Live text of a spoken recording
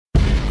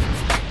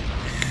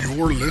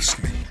You're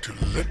listening to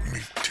Let Me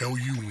Tell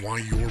You Why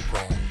You're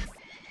Wrong.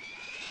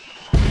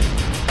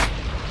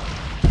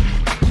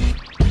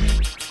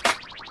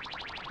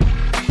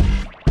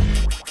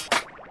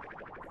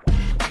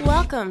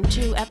 Welcome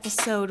to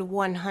episode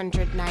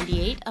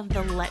 198 of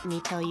the Let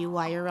Me Tell You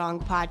Why You're Wrong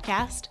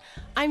podcast.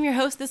 I'm your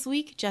host this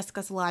week,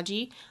 Jessica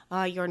Szilagyi.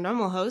 Your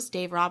normal host,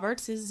 Dave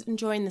Roberts, is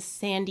enjoying the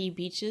sandy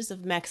beaches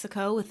of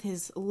Mexico with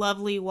his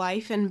lovely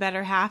wife and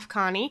better half,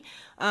 Connie,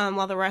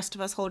 while the rest of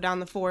us hold down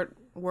the fort,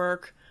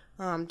 work,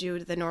 due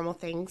to the normal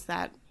things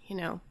that,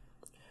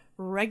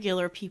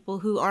 regular people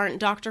who aren't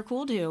Dr.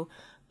 Cool do.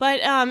 But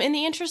in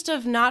the interest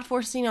of not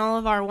forcing all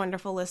of our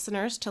wonderful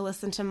listeners to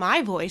listen to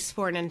my voice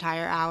for an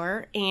entire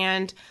hour,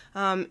 and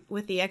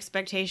with the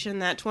expectation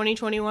that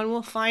 2021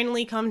 will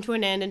finally come to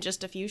an end in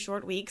just a few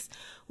short weeks,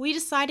 we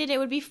decided it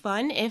would be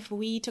fun if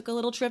we took a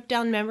little trip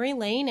down memory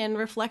lane and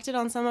reflected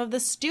on some of the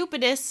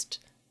stupidest,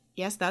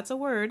 yes, that's a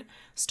word,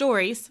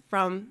 stories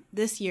from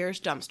this year's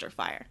dumpster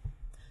fire.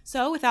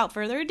 So without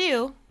further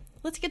ado,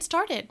 let's get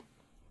started.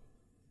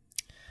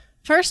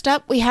 First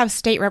up, we have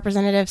State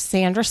Representative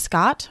Sandra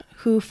Scott,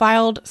 who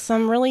filed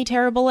some really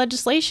terrible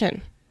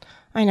legislation.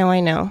 I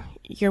know.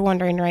 You're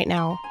wondering right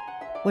now,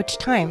 which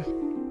time?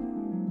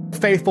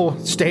 Faithful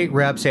State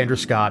Rep Sandra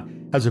Scott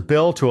has a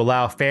bill to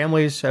allow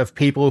families of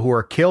people who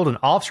are killed in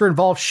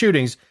officer-involved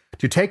shootings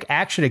to take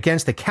action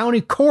against the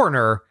county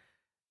coroner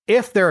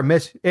if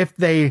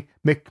they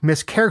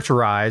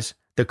mischaracterize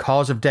the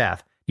cause of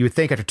death. You would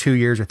think after 2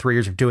 years or 3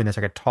 years of doing this,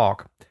 I could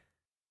talk.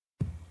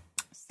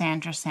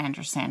 Sandra.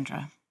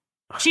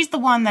 She's the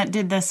one that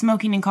did the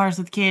smoking in cars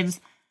with kids.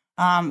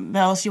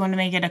 Bill, she wanted to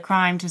make it a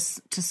crime to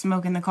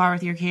smoke in the car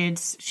with your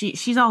kids.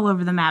 She's all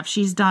over the map.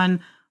 She's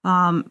done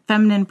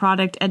feminine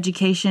product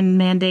education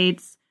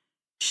mandates.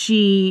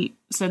 So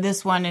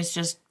this one is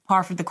just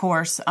par for the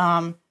course.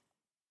 I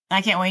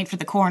can't wait for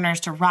the coroners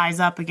to rise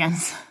up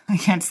against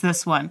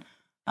this one.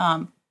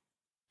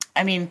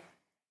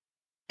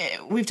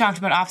 We've talked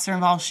about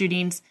officer-involved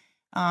shootings.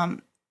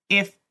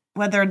 If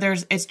whether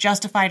it's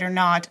justified or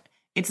not,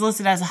 it's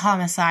listed as a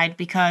homicide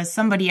because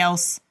somebody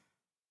else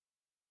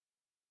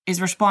is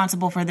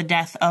responsible for the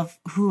death of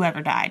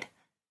whoever died.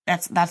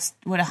 That's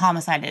what a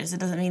homicide is.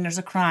 It doesn't mean there's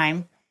a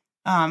crime.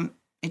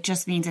 It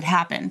just means it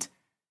happened.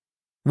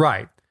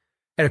 Right.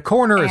 And a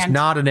coroner is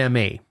not an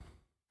ME.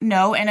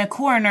 No, and a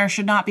coroner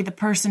should not be the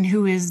person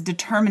who is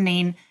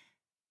determining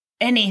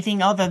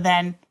anything other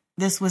than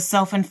this was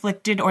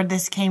self-inflicted or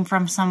this came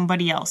from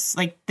somebody else.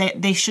 Like,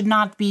 they should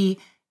not be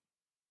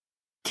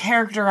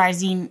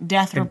characterizing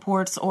death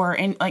reports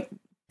and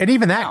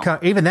even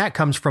that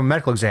comes from a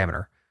medical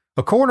examiner.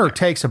 A coroner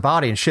takes a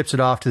body and ships it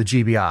off to the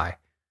GBI.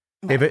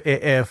 Right.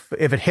 If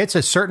it hits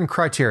a certain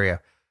criteria,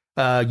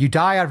 you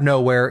die out of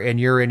nowhere and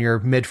you're in your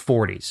mid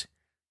 40s.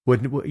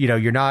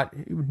 You're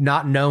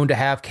not known to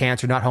have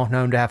cancer, not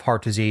known to have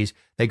heart disease.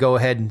 They go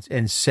ahead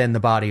and send the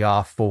body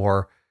off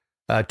to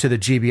the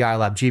GBI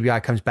lab.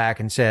 GBI comes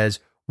back and says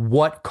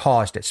what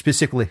caused it,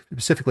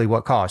 specifically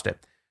what caused it.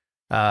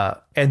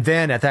 And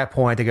then at that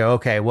point they go,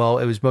 okay, well,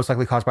 it was most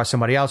likely caused by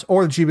somebody else.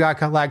 Or the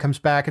GBI lab comes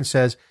back and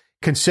says,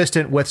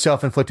 consistent with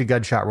self-inflicted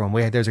gunshot wound.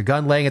 There's a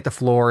gun laying at the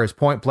floor, his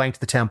point blank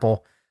to the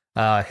temple.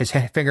 His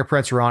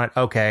fingerprints are on it.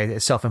 Okay,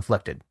 it's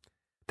self-inflicted.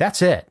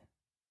 That's it.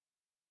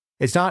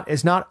 It's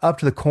not up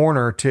to the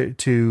coroner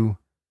to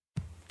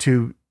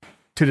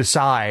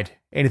decide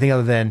anything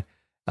other than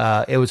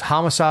it was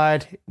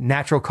homicide,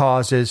 natural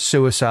causes,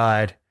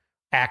 suicide,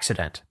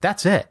 accident.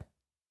 That's it.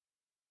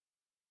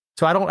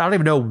 So I don't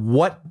even know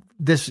what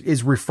this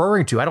is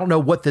referring to. I don't know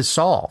what this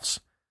solves.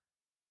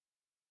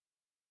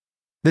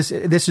 This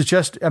is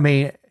just,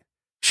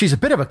 she's a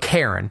bit of a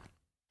Karen.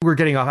 We're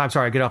getting off. I'm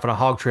sorry, I get off on a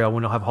hog trail.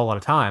 We don't have a whole lot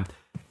of time,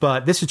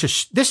 but this is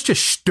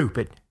just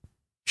stupid.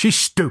 She's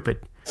stupid.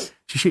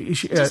 She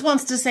just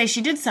wants to say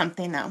she did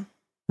something, though.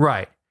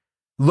 Right.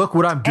 Look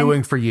what I'm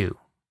doing for you.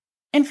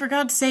 And for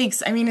God's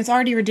sakes, it's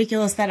already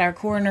ridiculous that our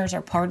coroners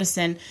are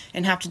partisan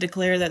and have to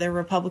declare that they're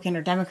Republican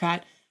or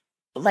Democrat.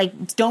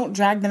 Don't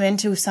drag them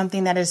into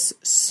something that is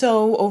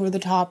so over the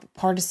top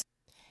partisan.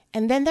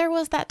 And then there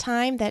was that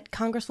time that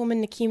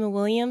Congresswoman Nikema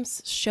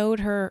Williams showed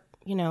her,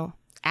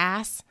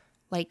 ass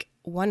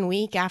 1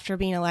 week after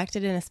being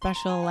elected in a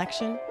special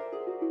election.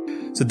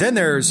 So then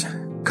there's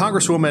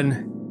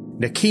Congresswoman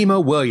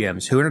Nikema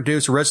Williams, who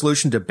introduced a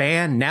resolution to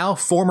ban now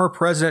former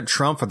President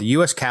Trump from the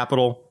U.S.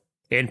 Capitol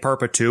in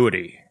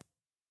perpetuity.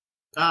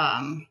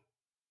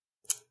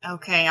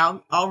 Okay,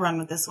 I'll run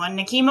with this one.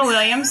 Nikema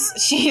Williams,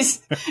 she's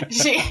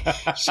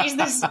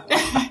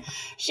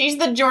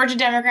the Georgia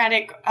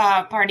Democratic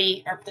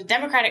Party, or the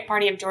Democratic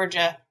Party of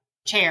Georgia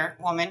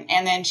chairwoman,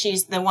 and then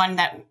she's the one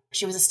that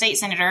she was a state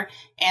senator,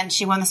 and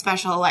she won the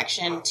special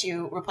election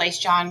to replace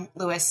John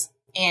Lewis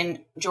in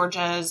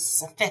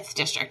Georgia's 5th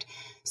district.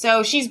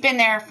 So she's been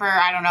there for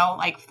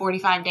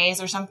 45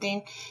 days or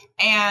something,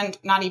 and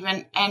not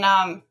even.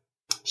 And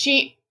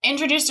she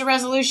introduced a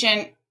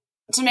resolution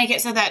to make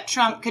it so that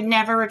Trump could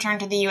never return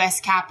to the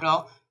U.S.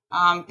 Capitol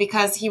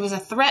because he was a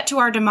threat to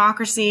our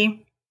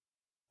democracy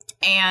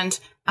and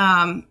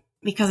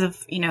because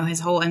of, his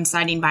whole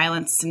inciting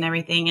violence and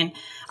everything. And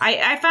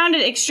I found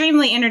it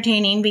extremely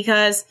entertaining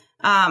because,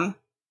 in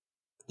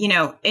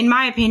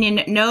my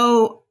opinion,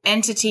 no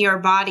entity or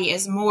body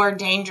is more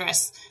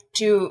dangerous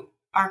to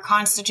our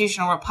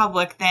constitutional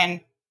republic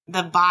than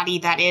the body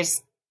that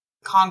is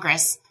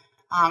Congress.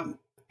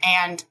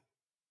 And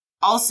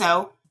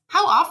also,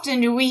 how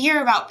often do we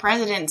hear about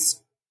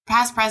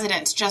past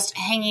presidents just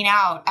hanging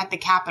out at the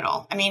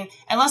Capitol? I mean,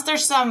 unless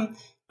there's some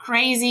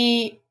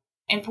crazy,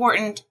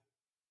 important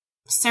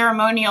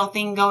ceremonial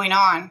thing going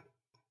on,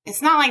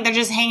 it's not like they're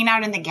just hanging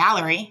out in the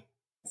gallery.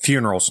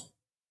 Funerals.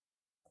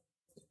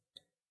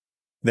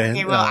 Then,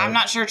 okay, well, I'm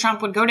not sure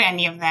Trump would go to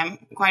any of them,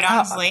 quite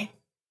honestly.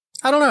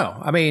 I don't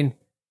know. I mean,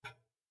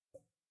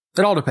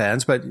 it all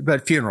depends,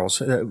 but funerals.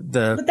 But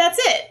that's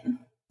it.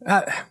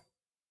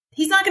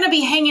 He's not going to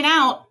be hanging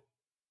out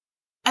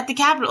at the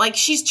Capitol. Like,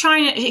 it's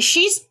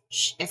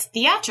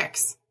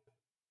theatrics.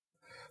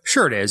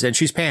 Sure it is, and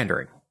she's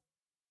pandering.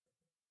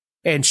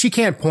 And she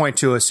can't point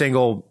to a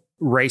single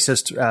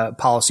racist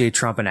policy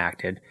Trump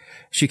enacted.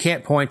 She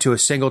can't point to a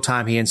single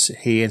time he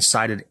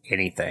incited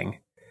anything.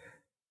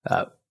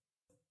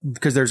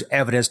 Because there's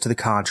evidence to the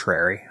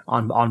contrary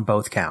on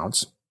both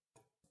counts.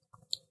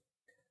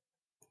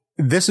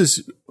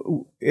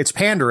 It's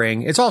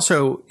pandering. It's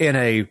also in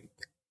a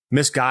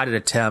misguided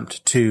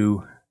attempt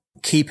to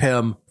keep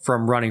him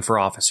from running for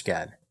office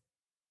again.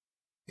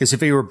 Because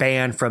if he were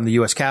banned from the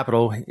U.S.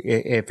 Capitol,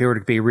 if he were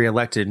to be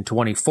reelected in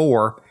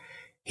 2024,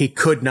 he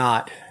could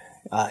not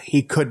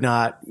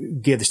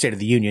give the State of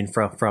the Union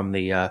from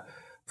the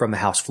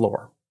House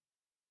floor.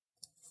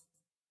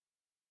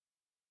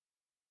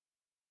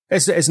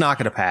 It's not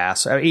going to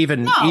pass.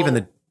 Even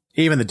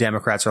the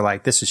Democrats are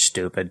like, this is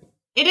stupid.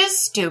 It is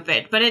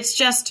stupid, but it's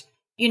just,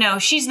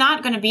 she's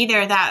not going to be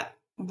there that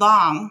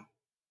long.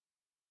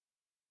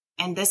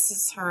 And this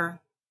is her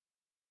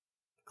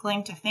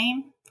claim to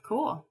fame.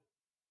 Cool.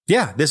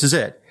 Yeah, this is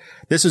it.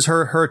 This is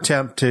her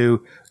attempt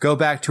to go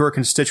back to her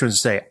constituents and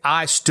say,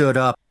 I stood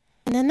up.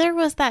 And then there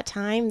was that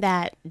time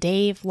that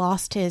Dave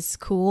lost his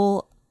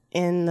cool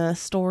in the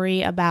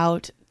story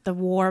about the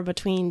war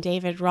between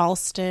David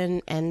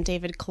Ralston and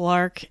David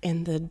Clark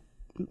and the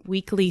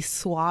weekly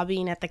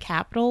swabbing at the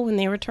Capitol when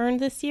they returned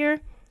this year.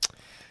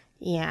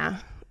 Yeah,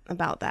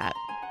 about that.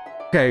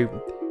 Okay,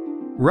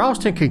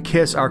 Ralston can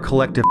kiss our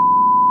collective.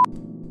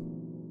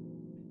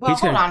 Well,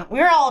 hold on.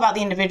 We're all about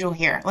the individual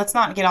here. Let's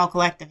not get all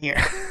collective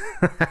here.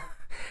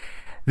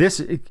 He's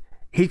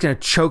going to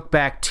choke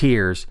back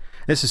tears.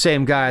 This is the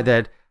same guy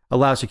that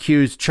allows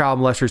accused child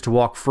molesters to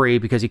walk free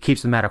because he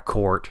keeps them out of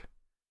court.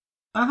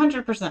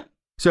 100%.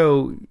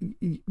 So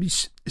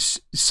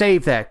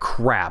save that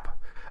crap.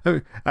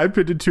 I've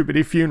been to too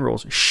many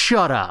funerals.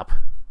 Shut up.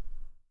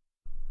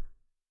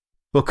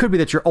 Well, it could be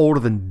that you're older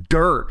than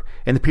dirt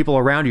and the people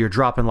around you are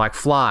dropping like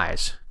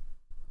flies.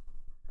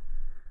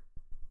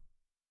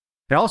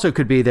 It also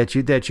could be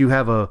that you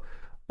have a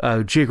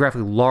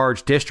geographically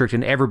large district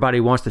and everybody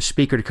wants the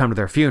speaker to come to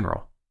their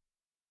funeral.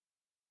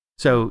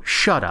 So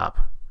shut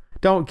up.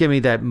 Don't give me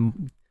that.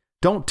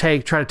 Don't try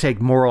to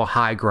take moral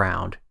high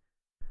ground.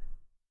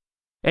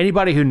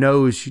 Anybody who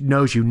knows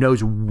you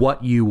knows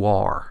what you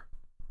are.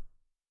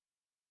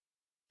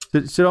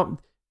 So don't.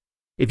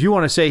 If you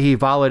want to say he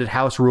violated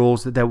house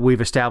rules that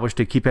we've established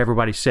to keep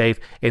everybody safe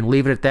and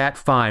leave it at that,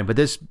 fine. But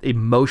this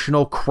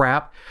emotional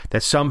crap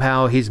that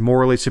somehow he's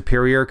morally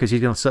superior because he's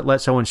going to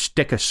let someone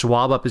stick a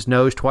swab up his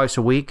nose twice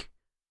a week.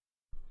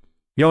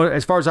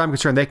 As far as I'm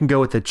concerned, they can go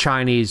with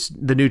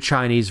the new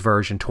Chinese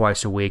version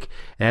twice a week,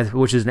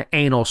 which is an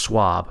anal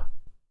swab.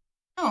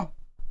 Oh.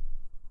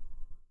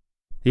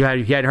 You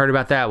hadn't heard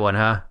about that one,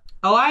 huh?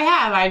 Oh, I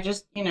have. I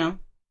just,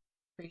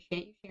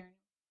 appreciate you sharing.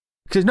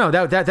 Because no,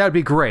 that would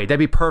be great. That'd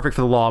be perfect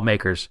for the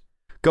lawmakers.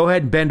 Go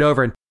ahead and bend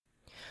over and.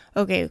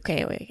 Okay.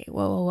 Wait.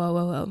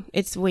 Whoa.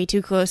 It's way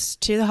too close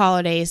to the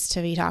holidays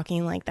to be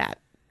talking like that.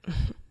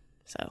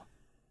 So,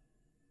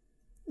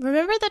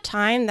 remember the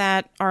time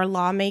that our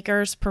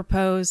lawmakers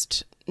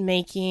proposed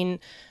making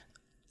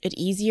it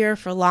easier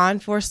for law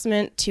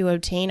enforcement to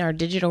obtain our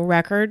digital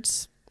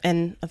records?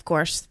 And of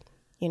course,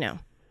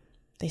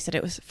 they said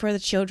it was for the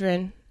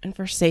children and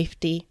for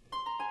safety.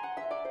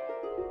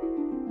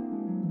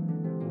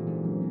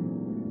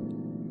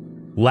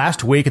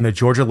 Last week in the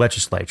Georgia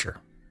legislature.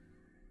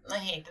 I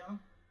hate them.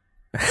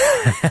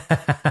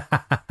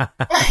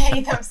 I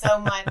hate them so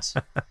much.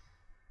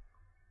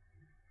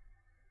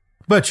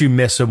 But you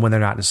miss them when they're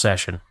not in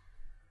session.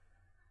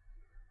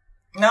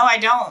 No, I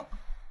don't.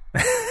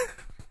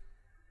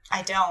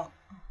 I don't.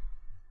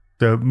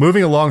 So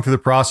moving along through the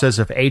process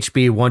of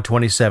HB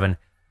 127,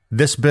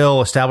 this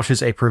bill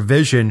establishes a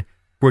provision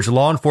which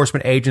law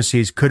enforcement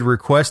agencies could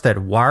request that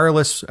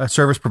wireless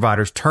service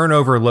providers turn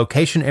over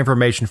location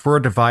information for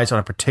a device on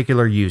a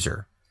particular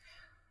user.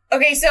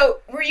 Okay, so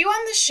were you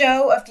on the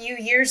show a few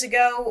years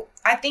ago?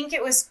 I think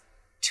it was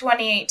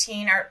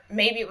 2018 or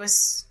maybe it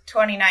was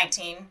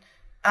 2019.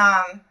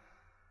 The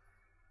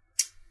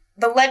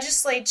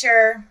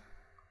legislature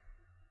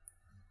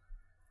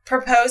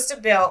proposed a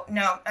bill.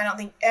 No, I don't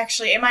think,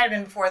 actually, it might have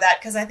been before that,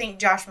 because I think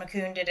Josh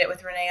McCoon did it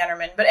with Renee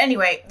Unterman. But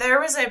anyway, there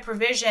was a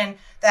provision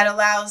that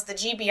allows the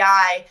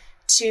GBI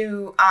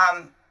to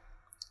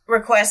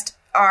request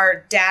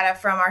our data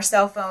from our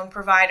cell phone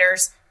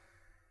providers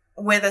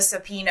with a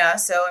subpoena.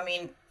 So, I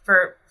mean,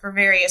 for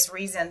various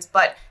reasons.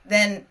 But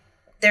then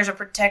there's a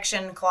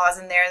protection clause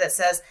in there that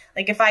says,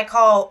 like, if I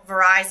call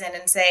Verizon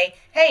and say,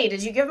 hey,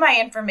 did you give my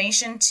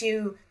information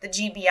to the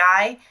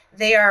GBI?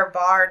 They are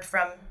barred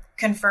from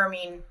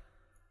confirming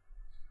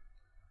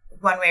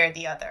one way or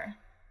the other.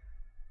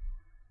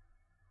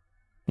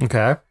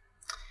 Okay.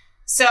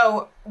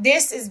 So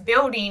this is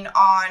building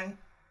on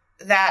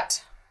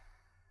that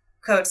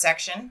code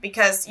section,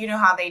 because you know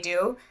how they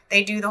do.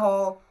 They do the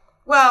whole,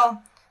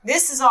 well,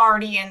 this is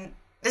already in,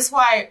 this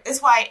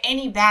is why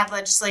any bad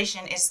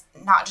legislation is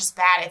not just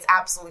bad, it's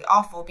absolutely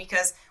awful,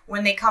 because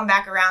when they come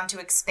back around to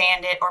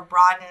expand it or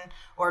broaden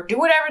or do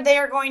whatever they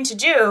are going to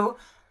do,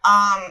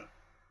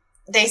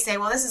 they say,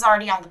 well, this is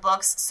already on the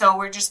books, so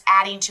we're just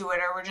adding to it,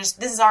 or this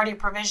is already a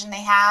provision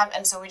they have,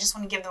 and so we just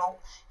want to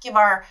give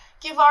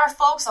our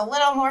folks a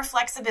little more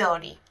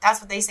flexibility. That's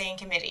what they say in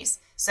committees.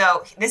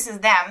 So this is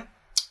them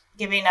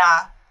giving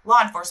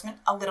law enforcement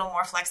a little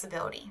more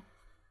flexibility.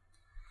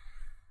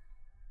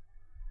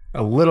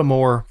 A little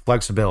more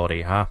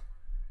flexibility, huh?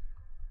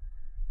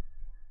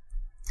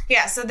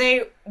 Yeah, so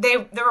the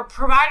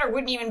provider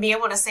wouldn't even be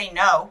able to say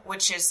no,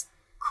 which is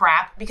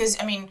crap, because,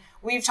 I mean,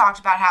 we've talked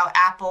about how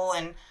Apple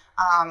and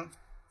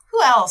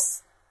who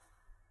else?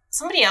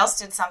 Somebody else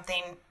did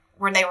something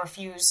where they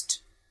refused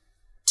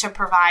to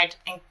provide,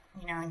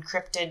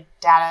 encrypted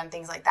data and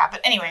things like that.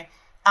 But anyway,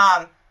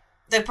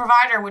 the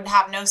provider would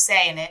have no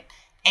say in it,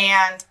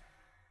 and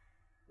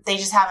they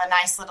just have a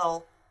nice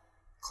little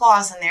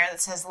clause in there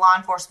that says law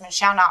enforcement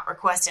shall not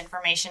request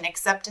information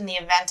except in the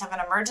event of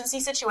an emergency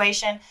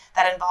situation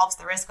that involves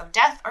the risk of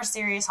death or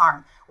serious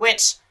harm,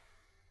 which,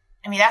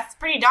 I mean, that's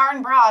pretty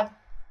darn broad.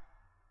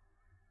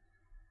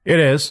 It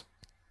is.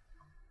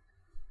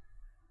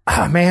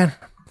 Ah, man.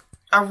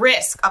 A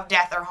risk of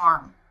death or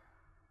harm.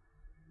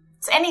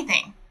 It's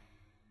anything.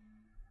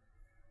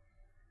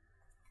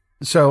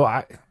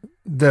 So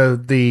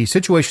the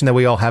situation that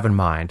we all have in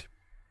mind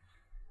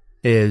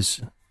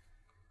is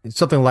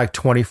something like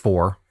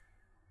 24.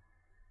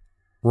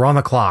 We're on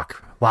the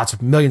clock.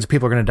 Millions of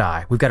people are going to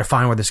die. We've got to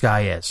find where this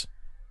guy is.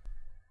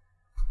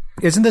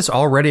 Isn't this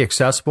already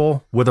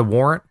accessible with a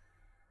warrant?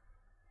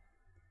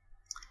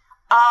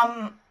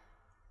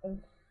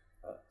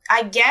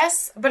 I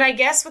guess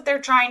what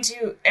they're trying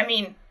to,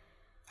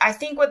 I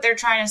think what they're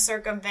trying to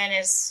circumvent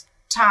is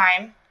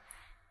time.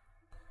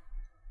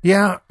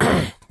 Yeah.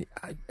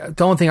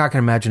 The only thing I can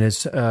imagine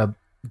is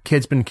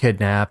kid's been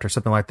kidnapped or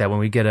something like that. When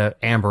we get an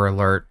Amber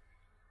Alert,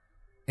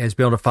 is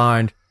be able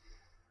to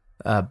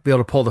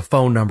pull the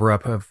phone number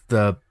up of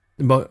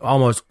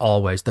almost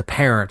always the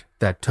parent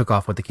that took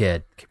off with the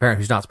kid, parent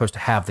who's not supposed to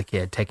have the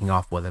kid taking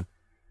off with him.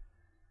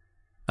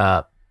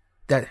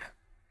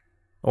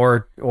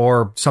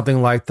 Or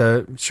something like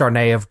the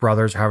Tsarnaev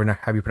brothers, however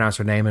you pronounce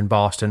their name, in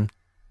Boston,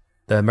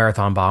 the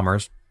marathon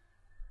bombers.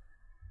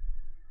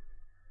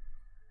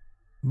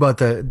 But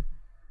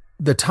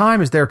the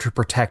time is there to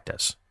protect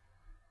us.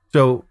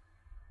 So,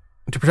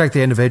 to protect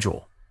the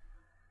individual.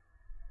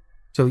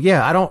 So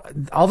yeah,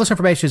 all this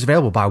information is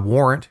available by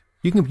warrant.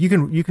 You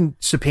can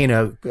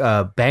subpoena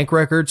bank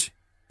records.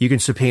 You can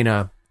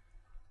subpoena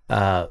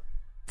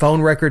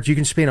phone records. You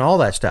can subpoena all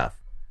that stuff.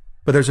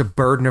 But there's a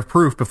burden of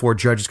proof before a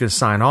judge is going to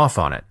sign off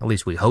on it. At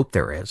least we hope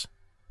there is.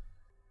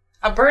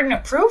 A burden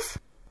of proof?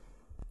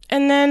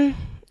 And then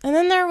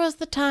there was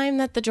the time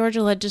that the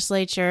Georgia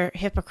legislature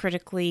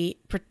hypocritically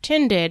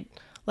pretended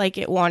like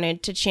it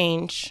wanted to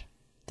change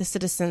the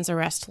citizen's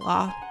arrest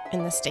law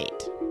in the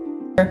state.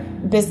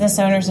 Business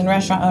owners and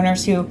restaurant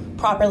owners who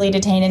properly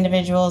detain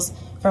individuals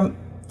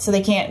so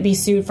they can't be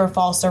sued for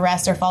false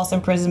arrest or false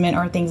imprisonment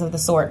or things of the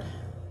sort.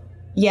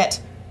 Yet,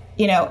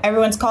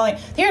 everyone's calling.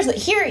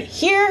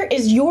 Here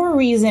is your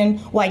reason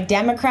why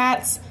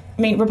Democrats,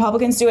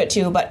 Republicans do it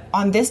too, but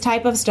on this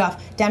type of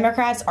stuff,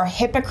 Democrats are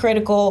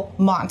hypocritical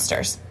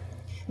monsters.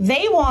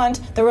 They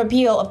want the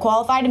repeal of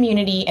qualified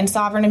immunity and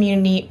sovereign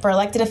immunity for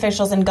elected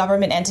officials and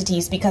government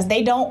entities because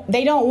they don't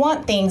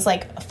want things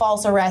like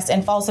false arrest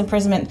and false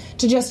imprisonment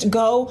to just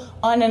go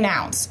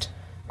unannounced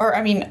or,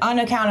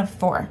 unaccounted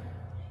for.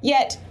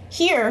 Yet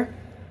here,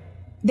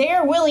 they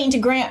are willing to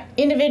grant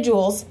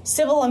individuals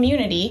civil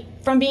immunity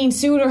from being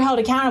sued or held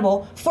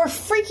accountable for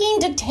freaking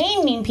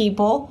detaining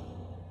people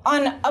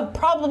on a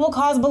probable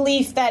cause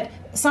belief that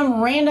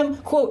some random,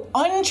 quote,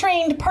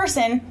 untrained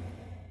person,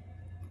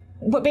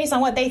 but based on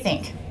what they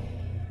think.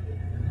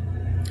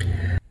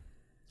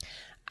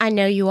 I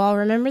know you all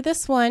remember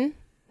this one.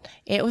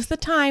 It was the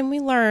time we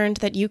learned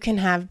that you can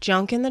have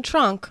junk in the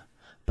trunk,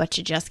 but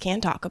you just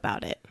can't talk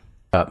about it.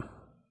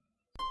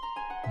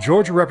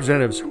 Georgia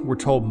representatives were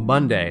told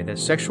Monday that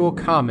sexual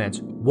comments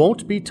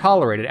won't be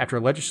tolerated after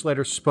a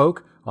legislator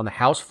spoke on the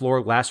House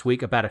floor last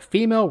week about a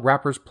female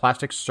rapper's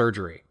plastic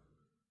surgery.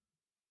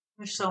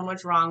 There's so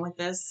much wrong with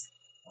this.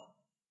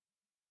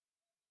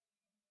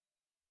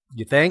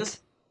 You think?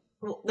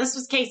 This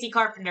was Casey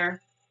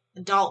Carpenter,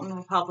 a Dalton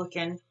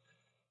Republican.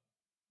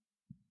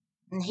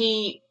 And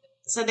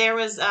so there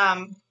was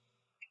a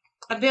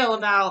bill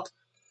about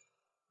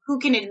who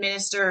can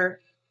administer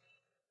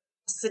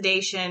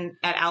sedation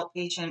at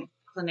outpatient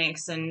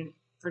clinics and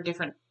for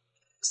different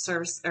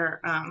service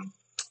or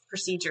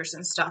procedures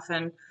and stuff.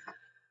 And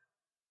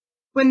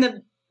when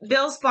the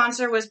bill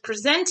sponsor was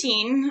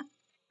presenting,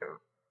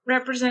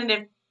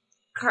 Representative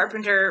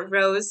Carpenter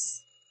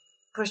rose,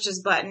 pushed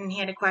his button. He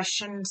had a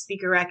question. The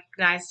speaker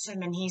recognized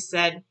him, and he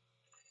said,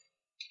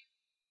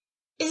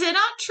 "Is it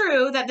not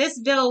true that this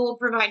bill will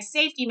provide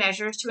safety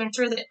measures to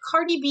ensure that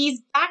Cardi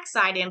B's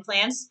backside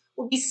implants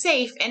will be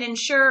safe and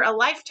ensure a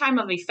lifetime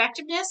of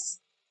effectiveness?"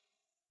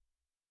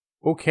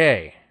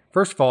 Okay.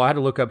 First of all, I had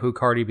to look up who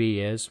Cardi B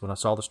is when I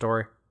saw the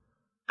story.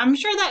 I'm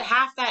sure that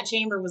half that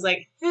chamber was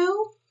like,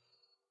 who?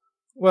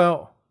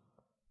 Well,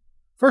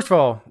 first of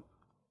all,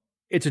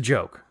 it's a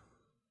joke.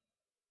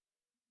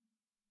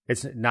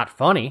 It's not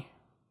funny.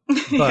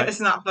 But It's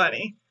not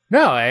funny.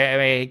 No, I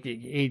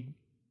mean,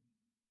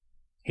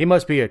 he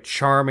must be a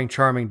charming,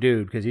 charming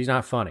dude because he's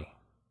not funny.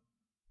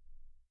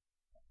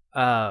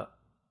 But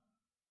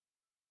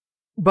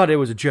it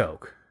was a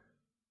joke.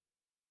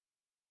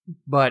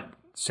 But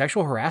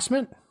sexual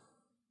harassment?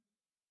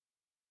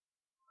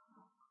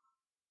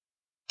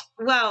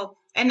 Well,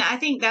 and I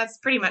think that's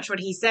pretty much what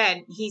he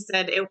said. He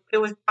said it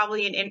was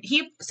probably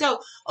here's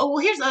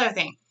the other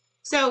thing.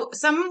 So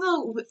some of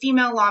the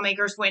female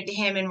lawmakers went to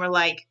him and were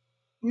like,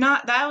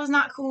 that was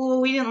not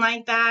cool. We didn't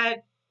like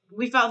that.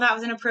 We felt that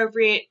was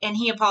inappropriate. And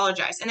he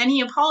apologized. And then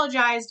he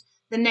apologized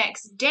the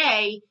next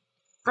day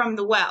from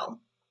the well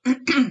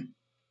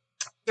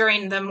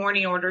during the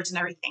morning orders and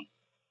everything.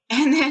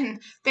 And then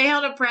they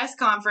held a press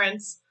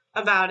conference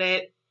about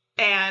it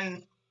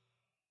and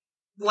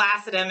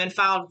blasted him and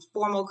filed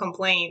formal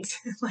complaints.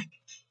 Like,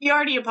 he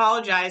already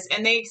apologized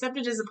and they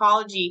accepted his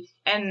apology,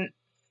 and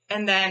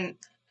then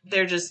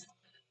they're just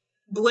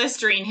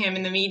blistering him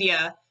in the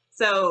media.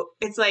 So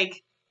it's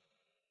like,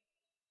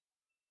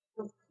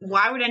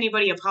 why would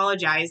anybody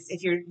apologize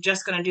if you're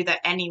just going to do that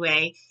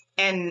anyway?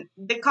 And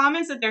the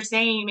comments that they're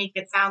saying make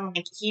it sound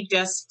like he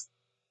just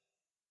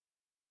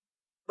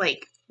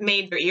like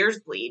made their ears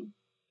bleed.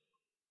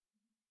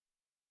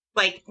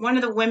 Like, one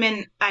of the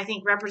women, I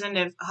think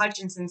Representative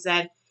Hutchinson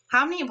said,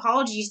 "How many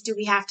apologies do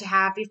we have to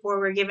have before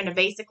we're given a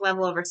basic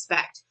level of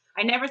respect?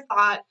 I never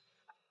thought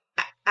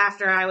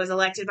after I was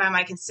elected by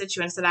my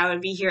constituents that I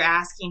would be here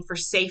asking for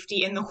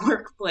safety in the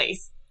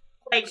workplace."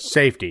 Like,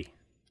 safety.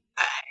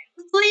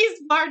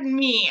 Please pardon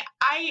me.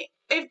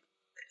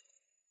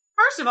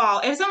 First of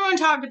all, if someone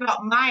talked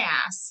about my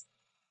ass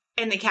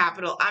in the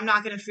Capitol, I'm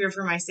not going to fear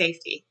for my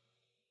safety.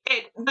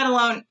 Let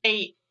alone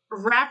a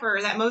rapper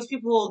that most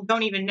people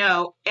don't even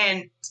know,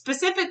 and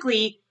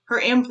specifically her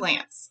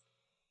implants.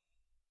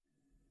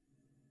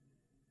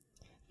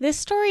 This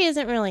story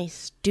isn't really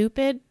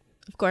stupid.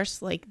 Of course,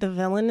 like, the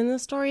villain in the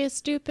story is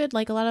stupid,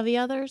 like a lot of the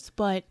others,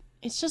 but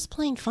it's just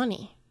plain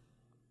funny.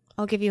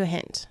 I'll give you a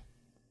hint.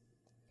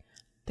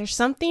 There's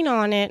something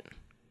on it.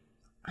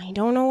 I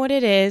don't know what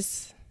it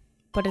is,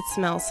 but it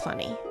smells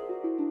funny.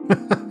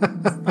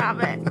 Stop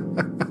it.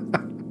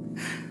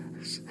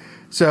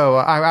 So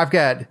I've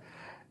got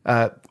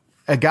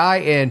a guy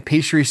in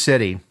Peachtree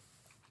City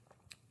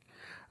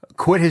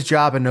quit his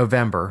job in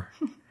November,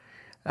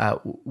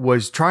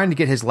 was trying to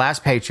get his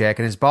last paycheck,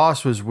 and his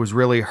boss was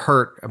really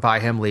hurt by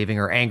him leaving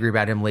or angry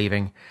about him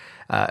leaving.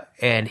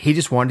 And he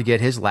just wanted to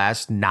get his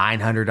last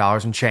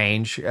 $900 and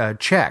change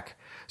check.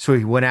 So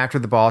he went after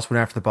the boss.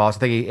 I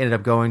think he ended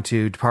up going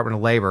to Department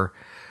of Labor.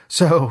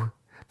 So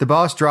the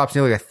boss drops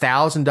nearly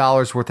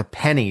 $1,000 worth of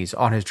pennies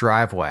on his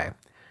driveway,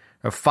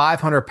 of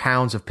 500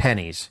 pounds of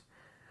pennies,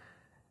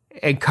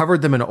 and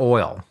covered them in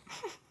oil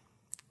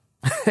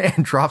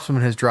and drops them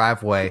in his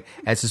driveway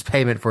as his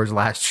payment for his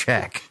last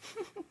check.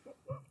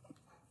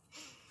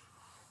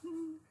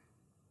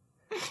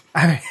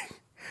 I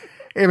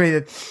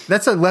mean,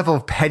 that's a level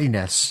of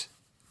pettiness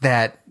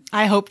that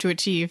I hope to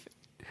achieve.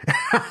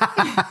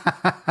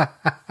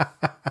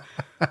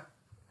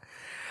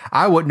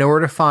 I wouldn't know where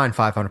to find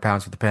 500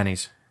 pounds worth of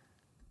pennies.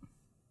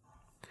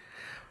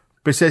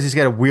 But it says he's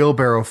got a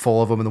wheelbarrow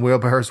full of them, and the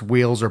wheelbarrow's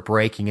wheels are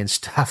breaking and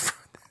stuff.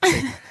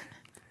 I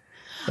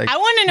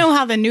want to know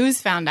how the news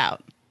found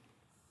out.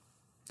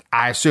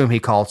 I assume he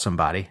called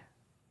somebody.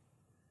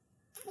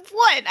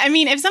 What? I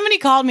mean, if somebody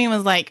called me and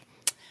was like,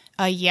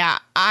 yeah,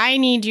 I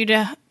need you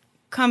to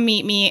come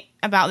meet me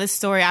about this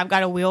story. I've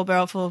got a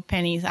wheelbarrow full of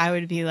pennies. I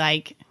would be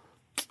like,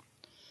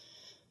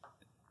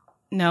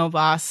 no,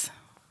 boss.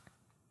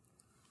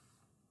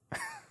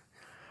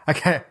 I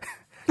can't.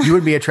 You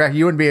wouldn't be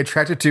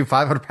attracted to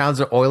 500 pounds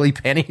of oily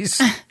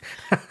pennies.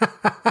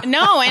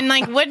 No, and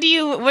like, what do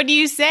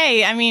you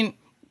say? I mean,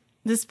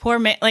 this poor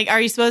man. Like, are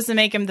you supposed to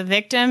make him the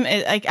victim?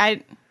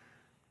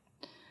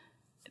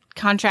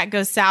 Contract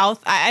goes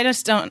south. I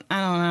just don't.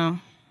 I don't know.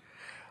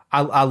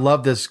 I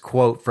love this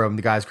quote from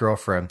the guy's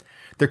girlfriend.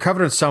 They're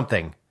covered in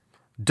something.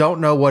 Don't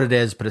know what it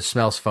is, but it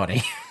smells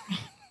funny.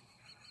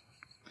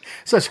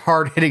 such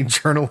hard-hitting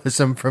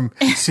journalism from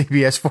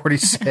CBS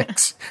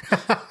 46.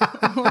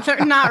 Well,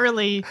 they're not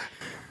really.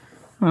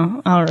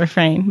 Well, I'll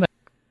refrain. But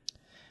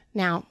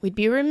now, we'd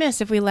be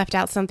remiss if we left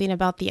out something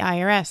about the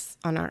IRS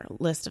on our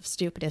list of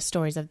stupidest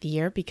stories of the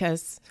year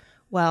because,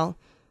 well,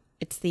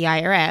 it's the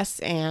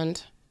IRS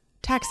and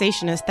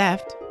taxation is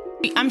theft.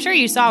 I'm sure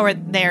you saw where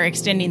they're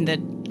extending the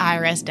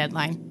IRS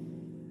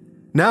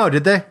deadline. No,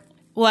 did they?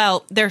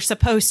 Well, they're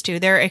supposed to.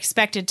 They're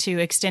expected to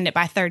extend it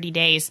by 30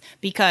 days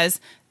because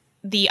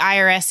the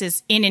IRS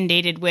is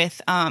inundated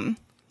with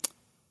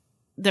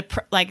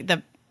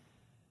the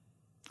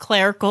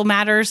clerical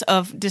matters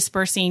of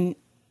dispersing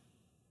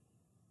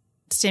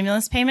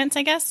stimulus payments,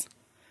 I guess.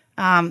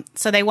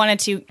 So they're going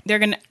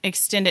to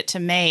extend it to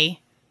May.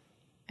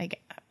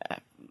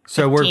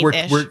 So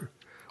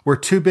we're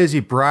too busy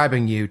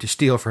bribing you to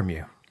steal from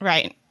you.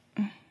 Right.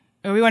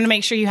 Or we want to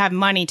make sure you have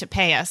money to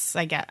pay us.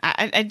 I guess.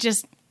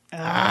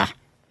 I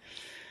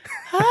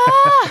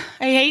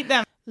hate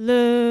them.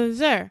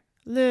 Loser,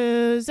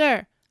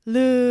 loser,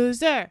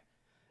 loser,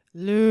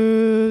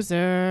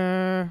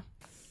 loser.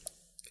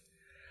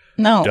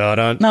 No,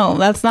 no,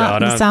 that's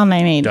not the sound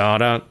I made.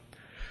 No.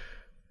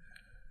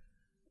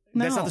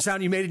 That's not the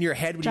sound you made in your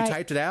head when you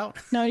typed it out?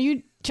 No,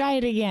 you try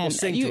it again. Well,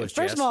 sing to us,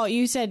 first of all,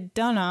 you said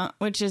 "dunna,"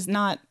 which is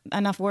not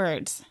enough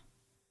words.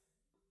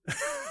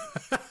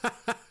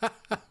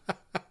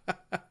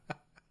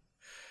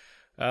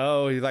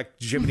 Oh, you're like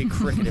Jiminy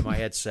Cricket in my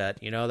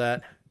headset. You know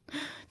that?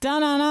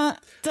 Dunna.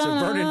 So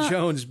Vernon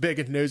Jones'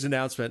 big news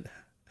announcement.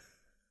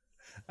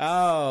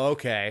 Oh,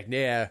 okay.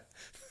 Yeah.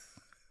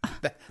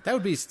 That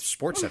would be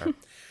Sports Center.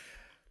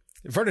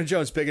 Vernon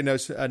Jones' big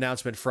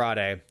announcement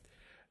Friday.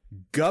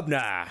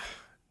 Governor.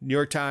 New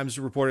York Times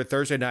reported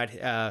Thursday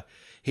night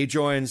he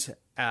joins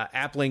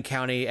Appling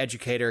County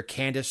educator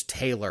Candace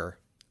Taylor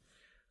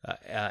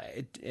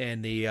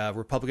in the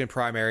Republican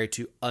primary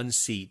to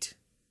unseat.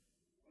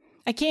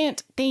 I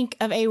can't think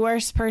of a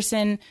worse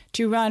person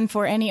to run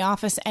for any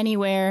office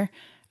anywhere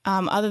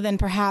other than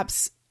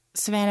perhaps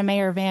Savannah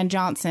Mayor Van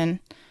Johnson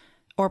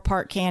or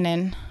Park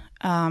Cannon.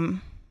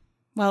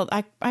 Well,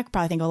 I could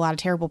probably think of a lot of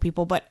terrible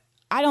people, but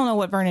I don't know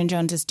what Vernon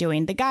Jones is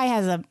doing. The guy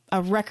has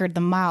a record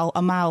a mile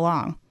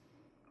long.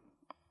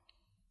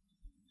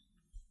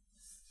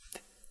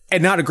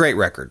 And not a great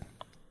record.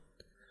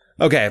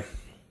 Okay.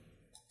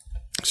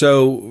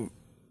 So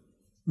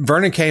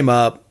Vernon came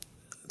up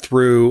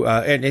through,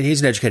 and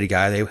he's an educated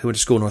guy. He went to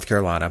school in North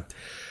Carolina.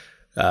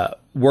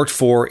 Worked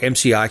for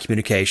MCI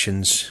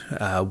Communications.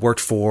 Worked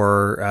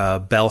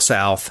for Bell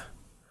South.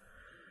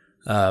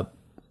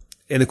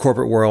 In the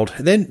corporate world.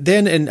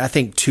 Then in, I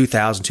think,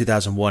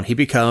 2001, he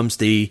becomes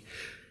the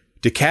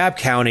DeKalb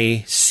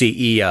County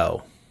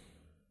CEO.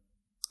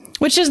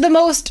 Which is the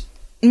most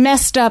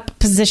messed up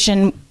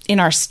position in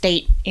our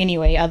state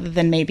anyway, other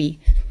than maybe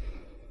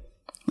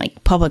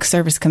like public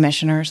service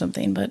commissioner or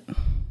something. But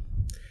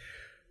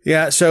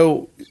yeah,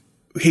 so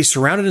he's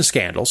surrounded in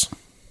scandals.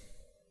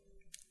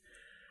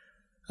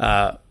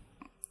 A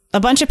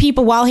bunch of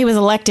people while he was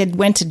elected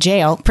went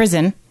to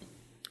prison.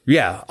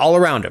 Yeah, all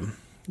around him.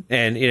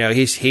 And, you know,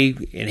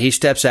 he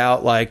steps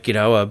out like, you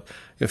know,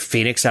 a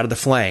phoenix out of the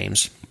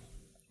flames.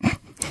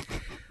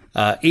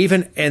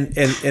 Even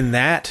in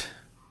that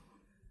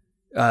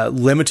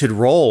limited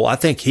role, I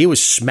think he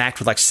was smacked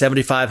with like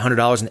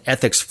 $7,500 in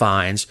ethics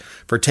fines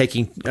for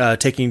taking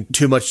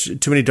too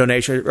many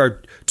donations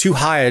or too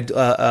high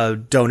a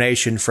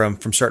donation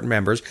from certain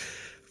members,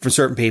 from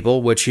certain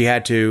people, which he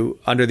had to,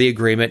 under the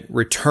agreement,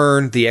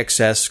 return the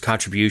excess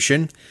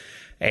contribution.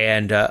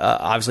 And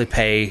obviously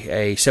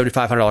pay a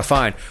 $7,500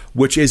 fine,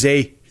 which is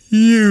a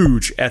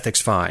huge ethics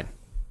fine.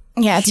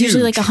 Yeah, it's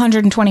usually like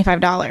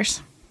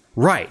 $125.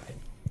 Right.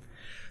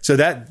 So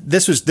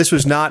this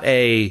was not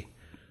a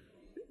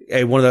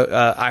one of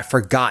the I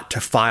forgot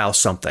to file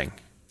something.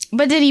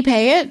 But did he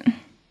pay it?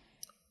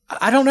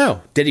 I don't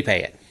know. Did he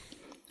pay it?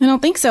 I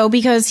don't think so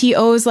because he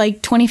owes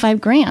like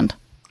 $25,000.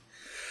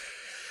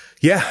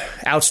 Yeah,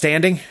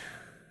 outstanding.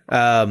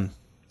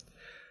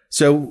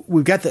 So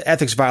we've got the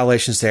ethics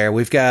violations there.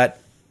 We've got,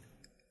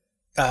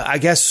 I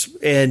guess,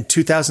 in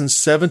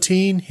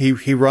 2017,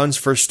 he runs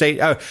for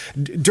state.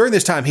 During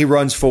this time, he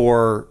runs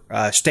for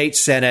state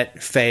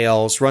senate,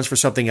 fails. Runs for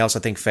something else,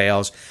 I think,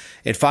 fails,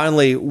 and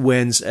finally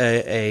wins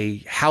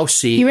a House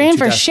seat. He ran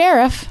for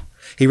sheriff.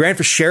 He ran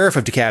for sheriff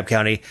of DeKalb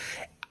County,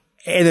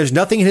 and there's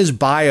nothing in his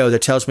bio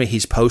that tells me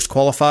he's post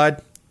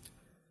qualified.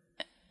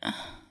 He's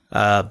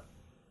a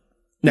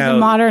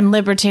modern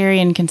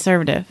libertarian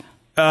conservative.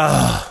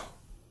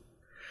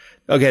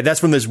 Okay, that's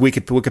from this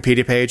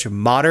Wikipedia page.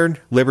 Modern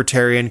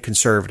libertarian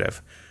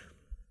conservative.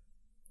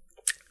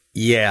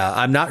 Yeah,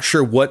 I'm not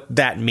sure what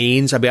that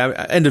means. I mean,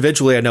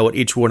 individually, I know what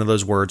each one of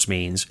those words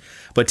means,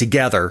 but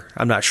together,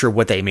 I'm not sure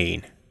what they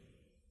mean.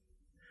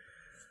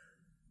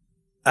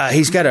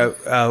 He's got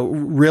a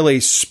really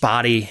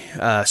spotty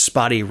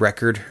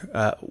record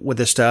with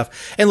this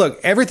stuff. And look,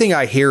 everything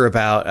I hear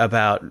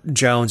about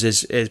Jones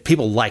is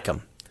people like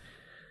him.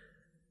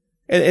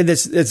 And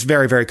it's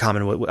very, very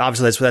common.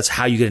 Obviously, that's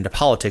how you get into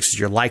politics is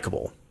you're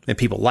likable and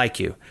people like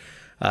you.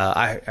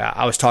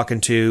 I was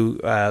talking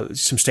to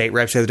some state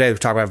reps the other day. We were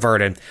talking about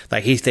Vernon.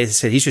 Like they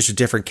said, he's just a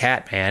different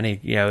cat, man.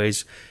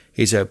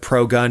 He's a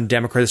pro-gun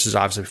Democrat. This is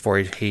obviously before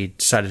he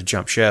decided to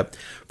jump ship.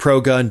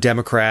 Pro-gun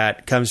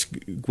Democrat,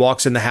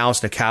 walks in the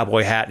house in a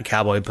cowboy hat and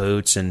cowboy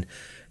boots and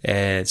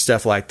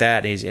stuff like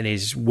that. And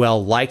he's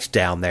well liked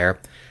down there,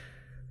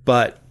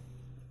 but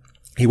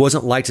he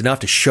wasn't liked enough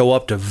to show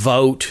up to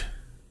vote.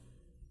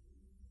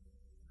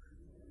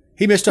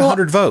 He missed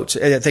 100 votes.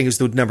 I think is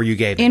the number you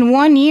gave me. In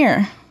 1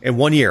 year. In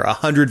 1 year,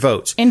 100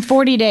 votes. In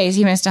 40 days,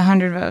 he missed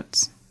 100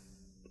 votes.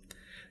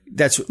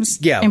 That's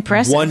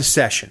impressive. One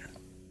session.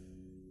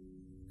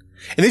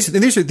 And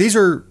these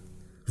are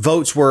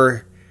votes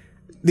where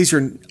these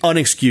are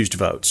unexcused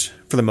votes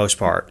for the most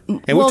part.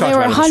 And we've talked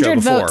about it on the show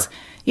before. Votes.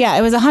 Yeah,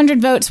 it was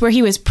 100 votes where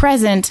he was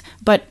present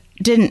but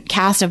didn't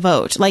cast a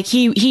vote. Like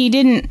he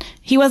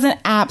wasn't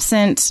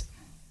absent.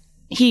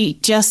 He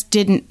just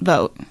didn't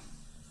vote.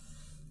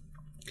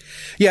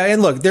 Yeah,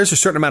 and look, there's a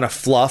certain amount of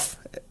fluff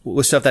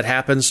with stuff that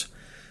happens.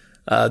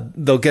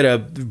 They'll get a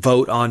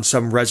vote on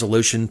some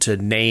resolution to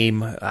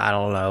name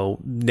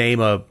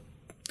a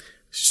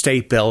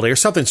state building or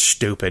something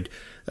stupid,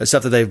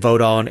 stuff that they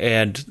vote on,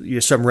 and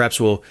some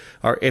reps will,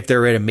 or if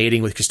they're in a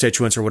meeting with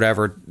constituents or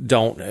whatever,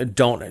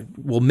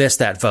 will miss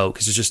that vote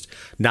because it's just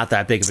not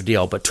that big of a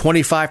deal. But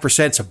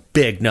 25% is a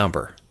big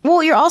number.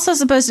 Well, you're also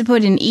supposed to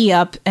put an E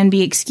up and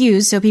be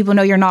excused so people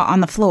know you're not on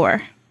the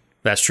floor.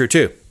 That's true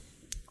too.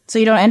 So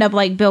you don't end up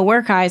like Bill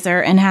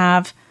Werkheiser and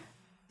have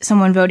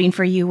someone voting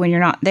for you when you're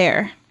not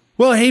there.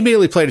 Well, he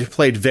immediately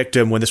played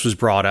victim when this was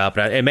brought up.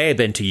 It may have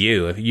been to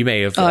you. You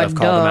may have called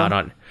him out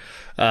on.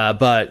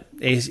 But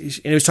he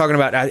was talking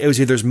about it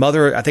was either his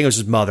mother. I think it was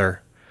his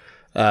mother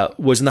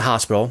was in the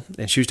hospital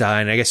and she was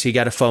dying. I guess he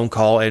got a phone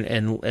call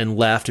and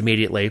left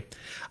immediately.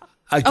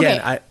 Again,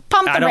 okay,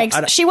 pump the brakes.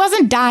 She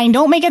wasn't dying.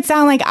 Don't make it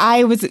sound like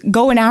I was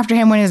going after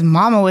him when his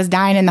mama was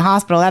dying in the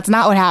hospital. That's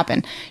not what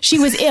happened. She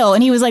was ill,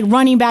 and he was like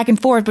running back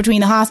and forth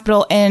between the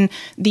hospital and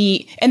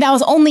that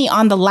was only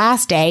on the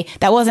last day.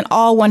 That wasn't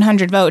all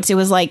 100 votes. It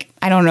was like,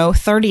 I don't know,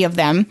 30 of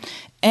them.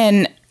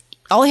 And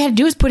all he had to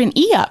do was put an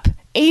E up.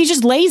 He's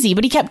just lazy,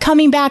 but he kept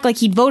coming back. Like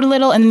he'd vote a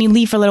little and then he'd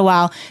leave for a little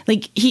while.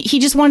 Like he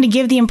just wanted to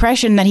give the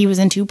impression that he was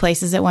in two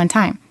places at one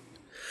time.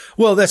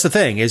 Well, that's the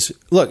thing is,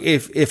 look,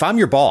 if I'm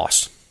your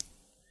boss,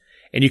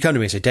 and you come to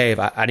me and say, Dave,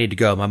 I need to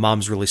go. My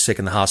mom's really sick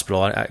in the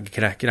hospital.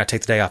 Can I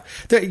take the day off?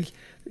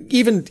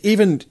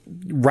 Even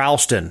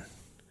Ralston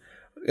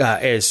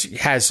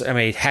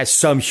has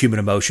some human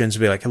emotions.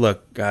 Be like,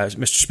 look,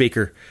 Mr.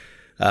 Speaker,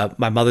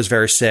 my mother's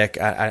very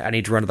sick. I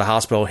need to run to the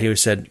hospital. He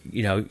said,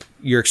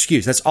 you're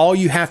excused. That's all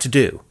you have to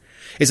do.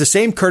 It's the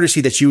same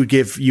courtesy that you would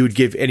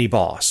give any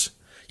boss.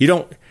 You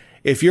don't.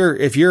 If you're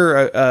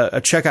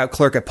a checkout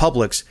clerk at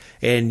Publix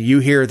and you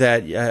hear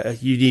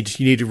that you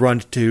need to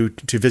run to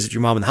visit your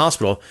mom in the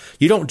hospital,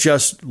 you don't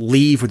just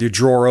leave with your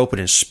drawer open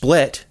and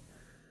split.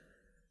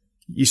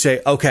 You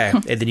say, okay,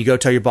 and then you go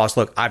tell your boss,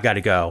 look, I've got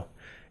to go.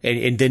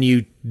 And then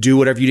you do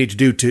whatever you need to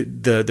do to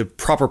the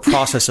proper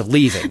process of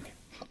leaving.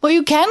 Well,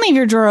 you can leave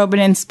your drawer open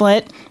and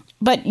split,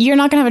 but you're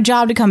not going to have a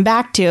job to come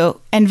back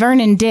to. And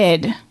Vernon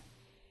did.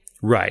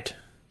 Right.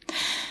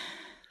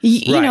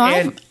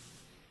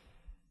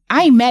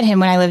 I met him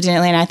when I lived in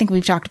Atlanta. I think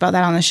we've talked about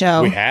that on the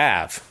show. We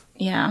have.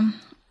 Yeah.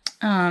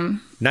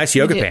 Nice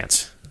yoga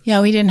pants.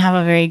 Yeah, we didn't have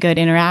a very good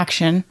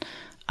interaction.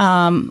 We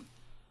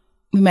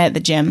met at the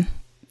gym,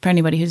 for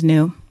anybody who's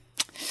new.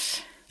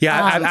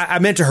 Yeah, I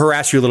meant to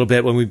harass you a little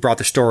bit when we brought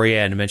the story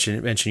in and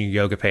mention your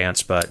yoga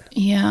pants, but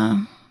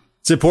yeah,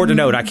 it's important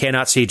to note I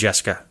cannot see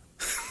Jessica.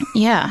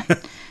 Yeah,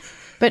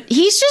 but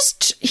he's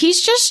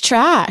just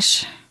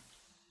trash.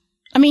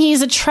 I mean,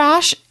 he's a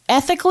trash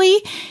ethically.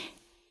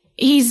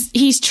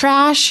 He's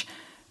trash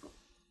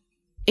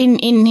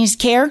in his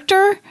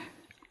character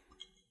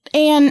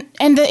and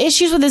the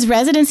issues with his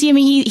residency. I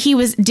mean, he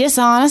was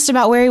dishonest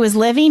about where he was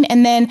living,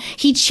 and then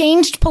he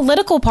changed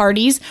political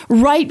parties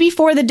right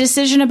before the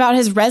decision about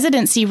his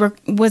residency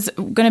was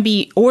going to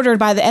be ordered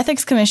by the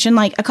Ethics Commission,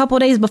 like a couple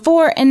of days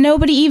before, and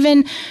nobody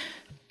even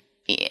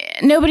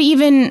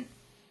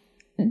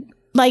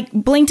like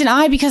blinked an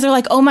eye because they're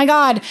like, oh my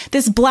God,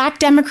 this black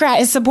Democrat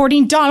is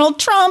supporting Donald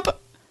Trump.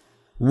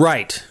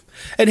 Right.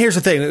 And here's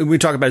the thing. We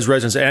talk about his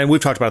residence, and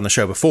we've talked about it on the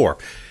show before.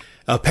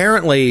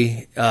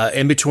 Apparently,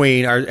 in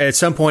between, or at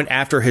some point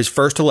after his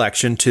first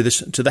election to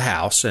the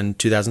House in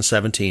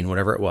 2017,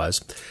 whatever it was,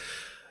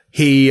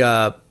 he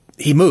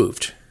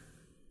moved.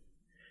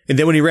 And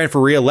then when he ran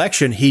for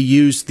re-election, he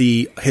used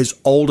his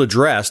old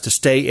address to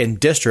stay in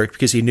district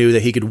because he knew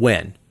that he could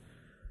win.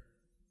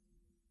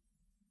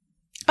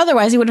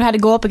 Otherwise, he would have had to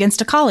go up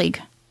against a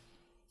colleague.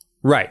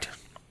 Right.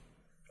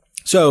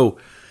 So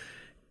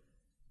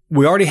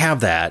we already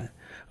have that.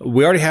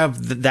 We already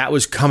have that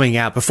was coming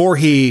out before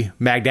he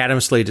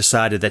magnanimously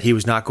decided that he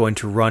was not going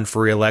to run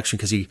for re-election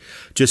because he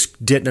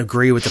just didn't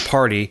agree with the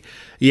party.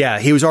 Yeah,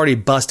 he was already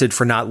busted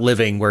for not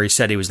living where he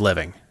said he was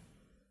living.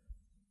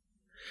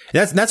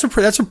 That's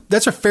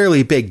a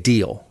fairly big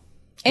deal.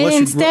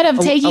 And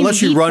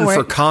unless you run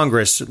for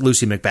Congress,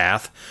 Lucy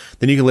McBath,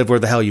 then you can live where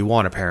the hell you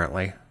want,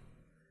 apparently.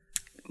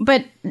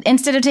 But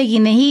instead of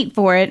taking the heat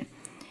for it,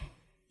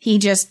 he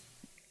just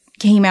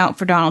came out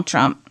for Donald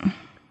Trump.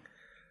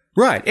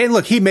 Right. And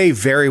look, he may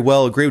very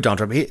well agree with Donald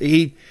Trump.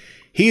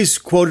 He's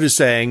quoted as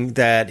saying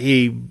that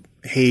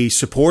he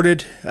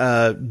supported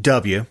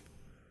W.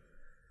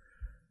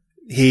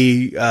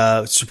 He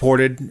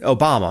supported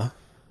Obama,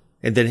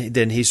 and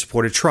then he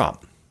supported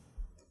Trump.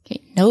 Okay.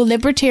 No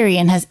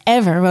libertarian has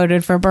ever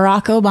voted for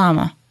Barack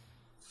Obama.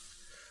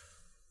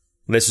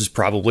 This is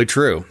probably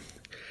true.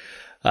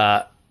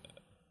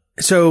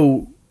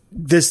 So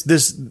this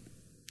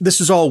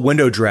is all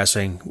window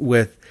dressing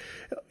with,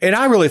 and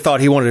I really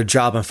thought he wanted a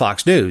job on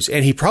Fox News,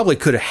 and he probably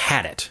could have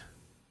had it.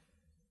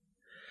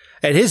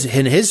 And his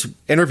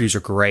interviews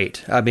are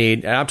great. I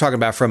mean, and I'm talking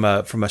about from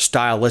a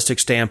stylistic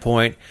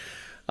standpoint,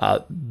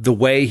 the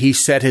way he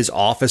set his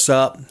office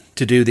up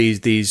to do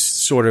these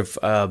sort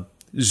of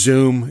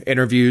Zoom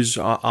interviews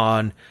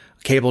on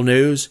cable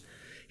news.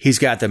 He's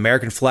got the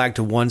American flag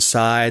to one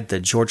side, the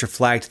Georgia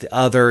flag to the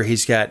other.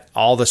 He's got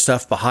all the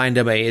stuff behind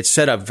him. It's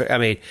set up. I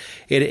mean,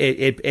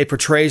 it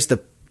portrays the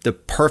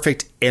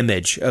perfect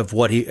image of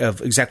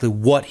exactly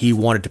what he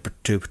wanted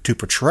to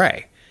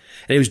portray,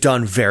 and it was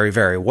done very,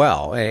 very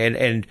well.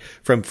 And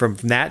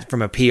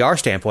from a PR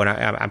standpoint,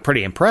 I'm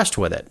pretty impressed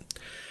with it.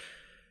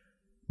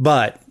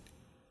 But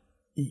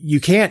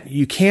you can't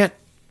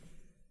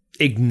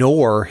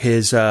ignore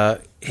his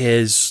past.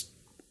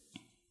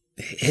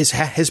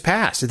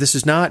 This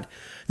is not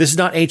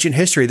ancient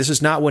history. This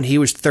is not when he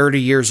was 30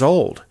 years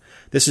old.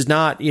 This is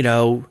not,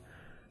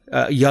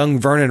 young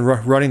Vernon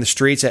running the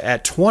streets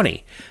at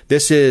 20.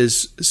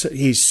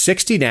 He's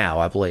 60 now,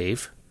 I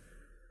believe.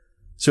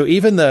 So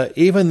even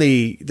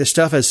the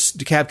stuff as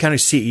DeKalb County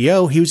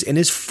CEO, he was in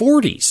his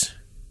 40s.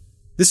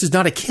 This is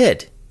not a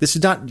kid. This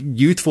is not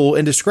youthful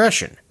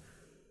indiscretion.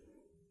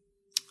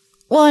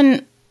 Well,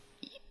 and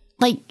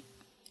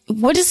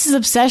what is his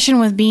obsession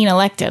with being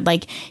elected?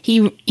 Like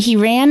he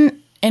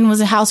ran and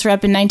was a House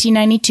rep in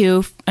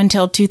 1992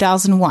 until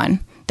 2001.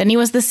 Then he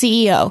was the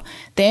CEO.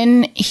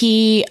 Then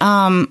he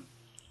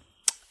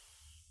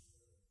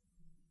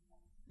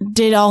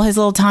did all his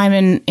little time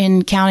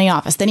in county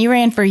office. Then he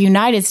ran for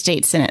United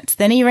States Senate.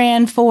 Then he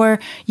ran for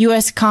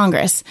U.S.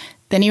 Congress.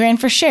 Then he ran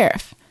for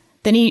sheriff.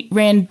 Then he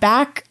ran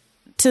back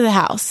to the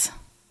House.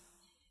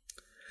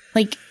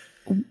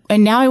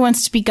 And now he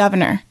wants to be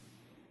governor.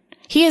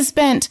 He has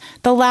spent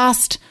the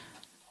last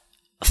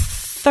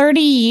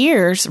 30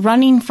 years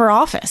running for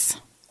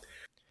office.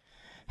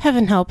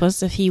 Heaven help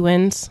us if he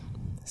wins.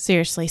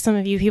 Seriously, some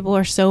of you people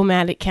are so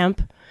mad at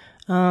Kemp.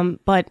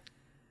 But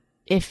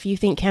if you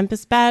think Kemp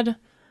is bad,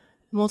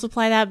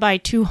 multiply that by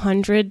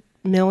 200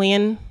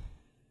 million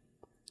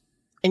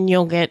and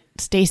you'll get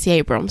Stacey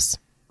Abrams,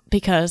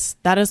 because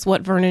that is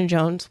what Vernon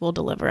Jones will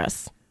deliver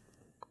us.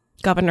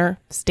 Governor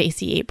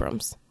Stacey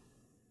Abrams.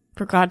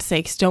 For God's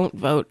sakes, don't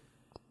vote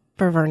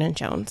for Vernon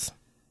Jones.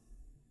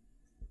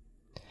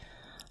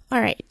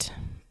 All right.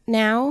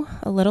 Now,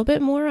 a little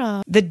bit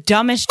more the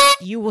dumbest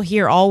you will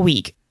hear all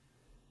week.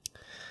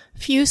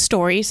 Few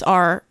stories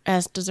are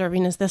as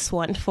deserving as this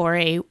one for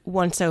a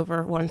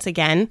once-over once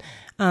again.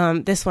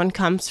 This one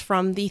comes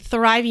from the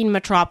thriving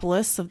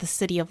metropolis of the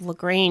city of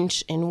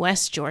LaGrange in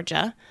West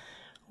Georgia,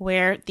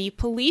 where the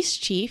police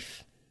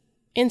chief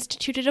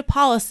instituted a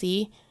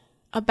policy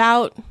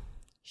about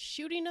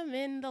shooting them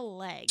in the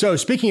leg. So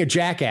speaking of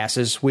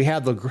jackasses, we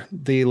have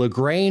the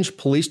LaGrange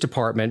Police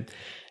Department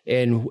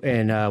in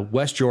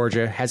West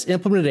Georgia has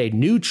implemented a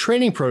new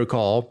training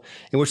protocol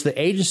in which the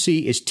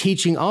agency is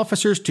teaching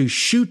officers to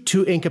shoot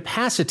to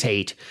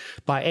incapacitate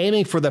by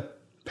aiming for the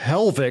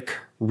pelvic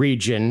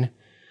region,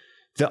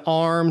 the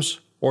arms,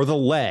 or the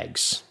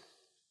legs.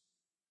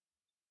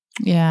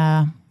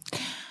 Yeah.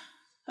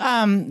 The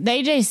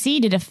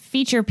AJC did a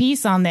feature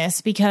piece on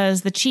this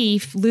because the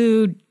chief,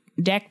 Lou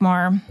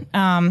Dekmar,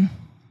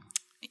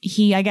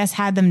 he, I guess,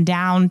 had them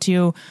down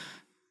to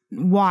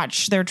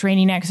watch their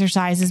training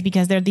exercises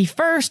because they're the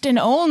first and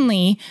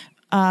only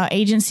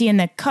agency in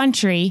the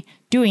country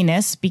doing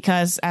this,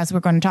 because, as we're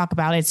going to talk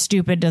about, it's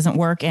stupid, doesn't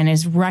work, and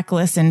is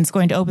reckless, and it's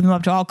going to open them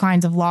up to all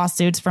kinds of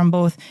lawsuits from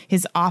both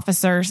his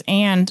officers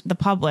and the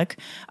public.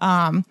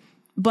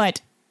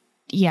 But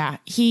yeah,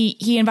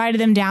 he invited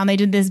them down. They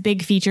did this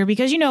big feature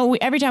because,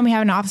 every time we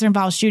have an officer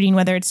involved shooting,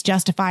 whether it's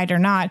justified or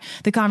not,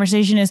 the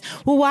conversation is,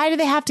 well, why do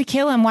they have to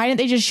kill him? Why didn't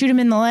they just shoot him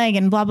in the leg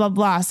and blah, blah,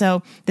 blah.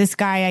 So this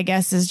guy, I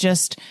guess, is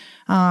just,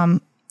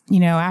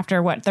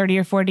 after 30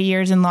 or 40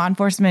 years in law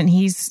enforcement,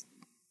 he's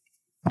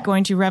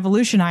going to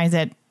revolutionize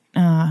it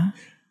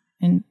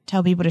and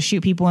tell people to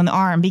shoot people in the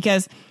arm,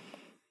 because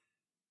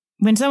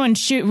when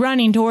someone's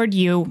running toward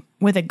you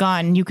with a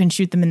gun, you can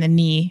shoot them in the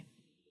knee.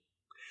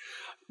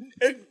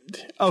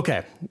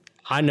 Okay,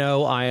 I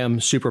know I am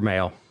super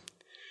male.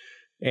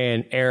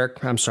 And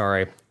Eric, I'm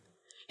sorry.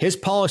 His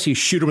policy,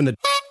 shoot him in the...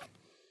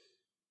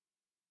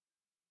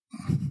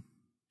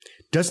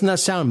 Doesn't that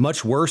sound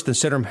much worse than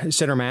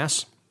center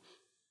mass?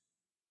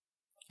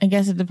 I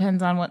guess it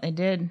depends on what they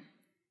did.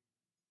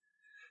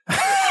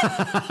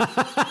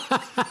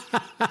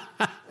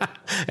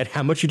 And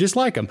how much you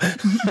dislike them.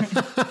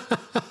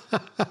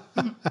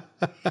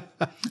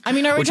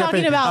 are we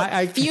talking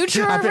about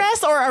future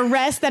arrests or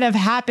arrests that have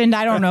happened,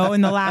 I don't know,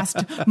 in the last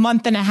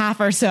month and a half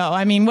or so?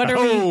 I mean, what are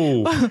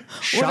we...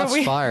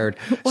 Shots fired,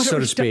 so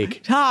to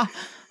speak.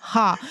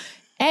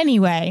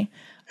 Anyway.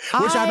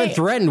 Which I've been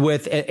threatened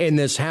with in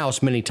this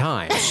house many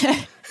times.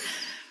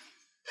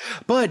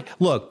 But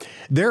look,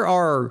 there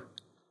are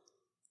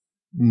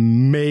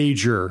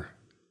major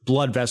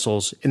blood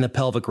vessels in the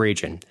pelvic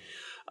region.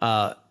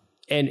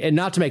 And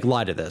not to make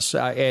light of this,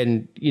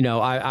 and, you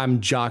know, I'm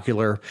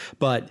jocular,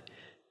 but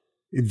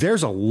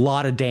there's a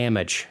lot of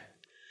damage.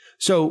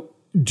 So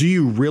do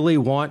you really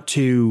want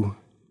to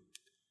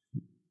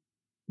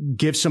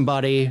give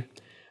somebody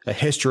a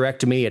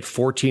hysterectomy at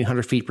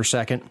 1,400 feet per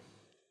second?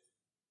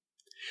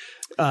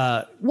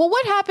 Well,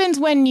 what happens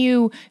when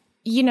you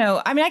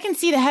know, I mean, I can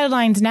see the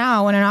headlines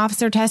now when an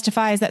officer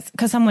testifies that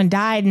because someone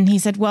died and he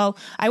said, well,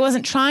 I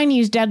wasn't trying to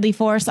use deadly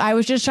force. I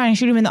was just trying to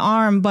shoot him in the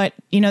arm, but,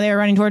 you know, they were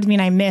running towards me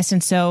and I missed.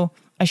 And so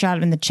I shot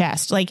him in the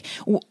chest. Like,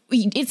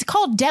 it's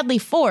called deadly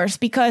force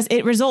because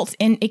it results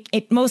in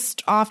it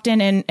most often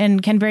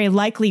and can very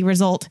likely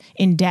result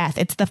in death.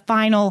 It's the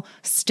final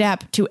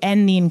step to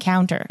end the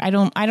encounter. I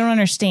don't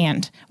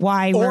understand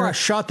why. Or I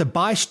shot the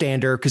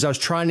bystander because I was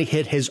trying to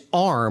hit his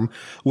arm,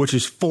 which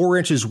is 4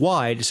 inches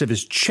wide instead of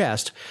his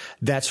chest.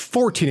 That's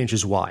 14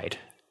 inches wide.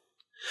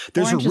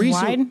 There's a reason.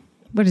 Wide?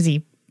 What is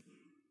he?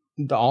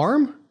 The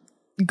arm?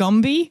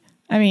 Gumby?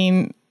 I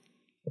mean,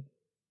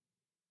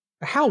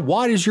 how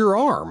wide is your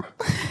arm?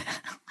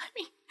 I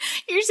mean,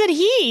 you said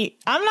he.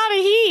 I'm not a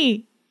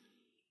he.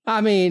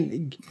 I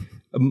mean,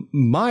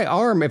 my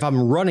arm, if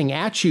I'm running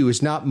at you,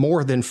 is not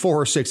more than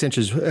 4 or 6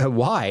 inches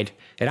wide,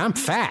 and I'm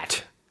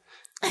fat.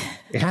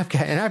 and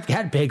I've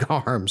got big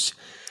arms.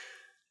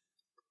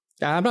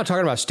 I'm not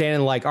talking about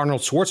standing like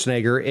Arnold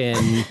Schwarzenegger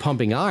in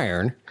Pumping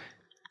Iron.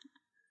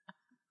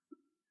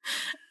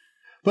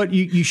 But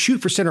you shoot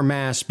for center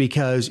mass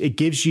because it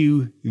gives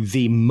you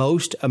the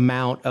most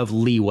amount of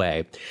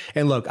leeway.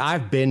 And look,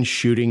 I've been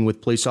shooting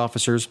with police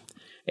officers,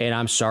 and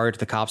I'm sorry to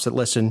the cops that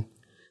listen,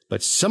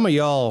 but some of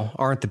y'all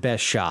aren't the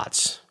best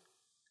shots.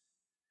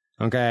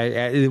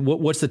 Okay,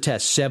 what's the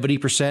test?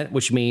 70%,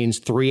 which means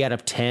 3 out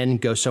of 10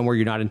 go somewhere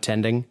you're not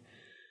intending.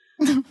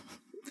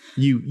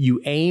 You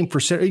aim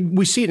for center.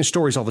 We see it in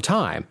stories all the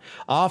time.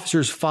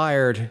 Officers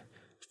fired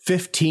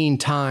 15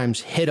 times,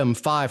 hit them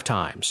 5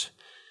 times.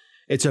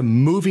 It's a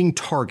moving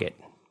target.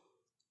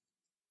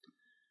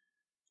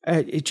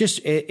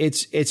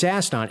 It's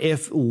asinine.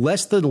 If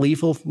less than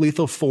lethal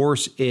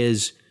force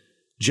is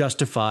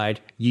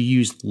justified, you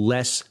use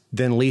less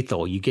than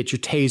lethal. You get your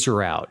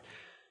taser out.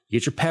 You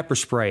get your pepper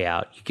spray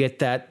out. You get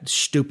that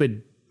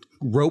stupid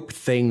rope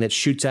thing that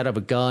shoots out of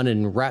a gun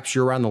and wraps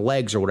you around the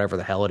legs or whatever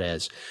the hell it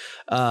is.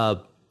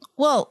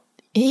 Well,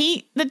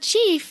 the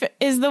chief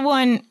is the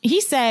one,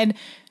 he said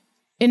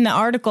in the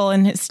article,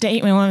 in his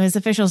statement, one of his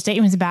official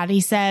statements about it,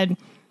 he said,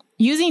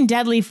 using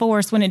deadly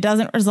force when it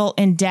doesn't result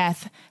in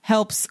death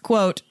helps,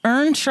 quote,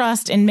 earn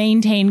trust and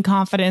maintain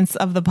confidence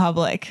of the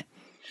public.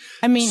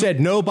 I mean, said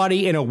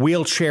nobody in a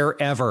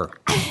wheelchair ever.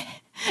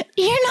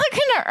 You're not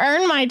going to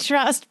earn my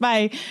trust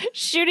by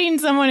shooting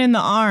someone in the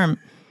arm.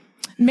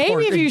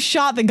 Maybe if you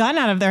shot the gun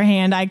out of their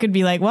hand, I could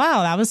be like,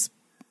 wow, that was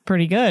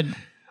pretty good.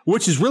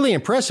 Which is really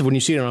impressive when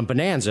you see it on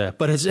Bonanza,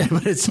 but it's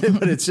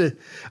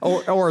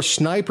a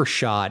sniper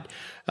shot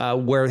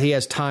where he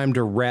has time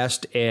to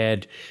rest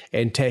and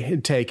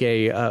take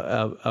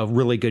a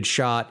really good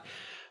shot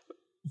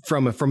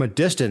from a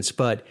distance.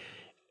 But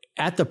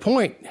at the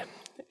point,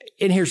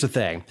 and here's the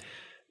thing,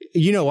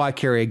 you know, I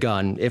carry a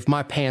gun if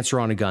my pants are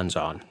on and a gun's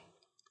on.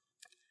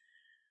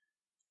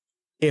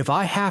 If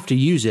I have to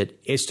use it,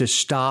 it's to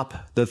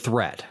stop the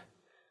threat.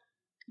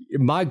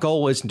 My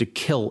goal isn't to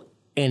kill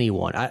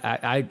anyone.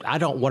 I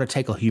don't want to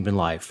take a human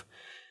life.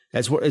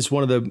 It's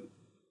one of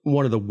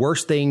the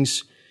worst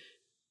things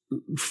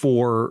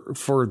for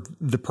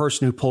the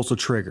person who pulls the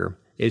trigger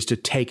is to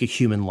take a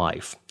human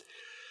life.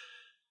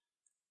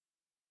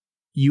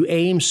 You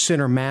aim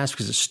center mass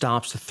because it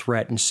stops the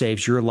threat and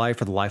saves your life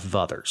or the life of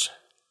others.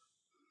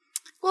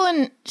 Well,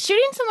 and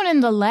shooting someone in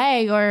the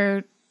leg,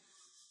 or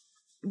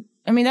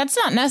I mean, that's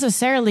not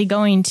necessarily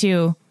going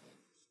to,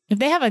 if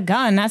they have a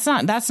gun, that's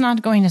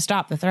not going to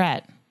stop the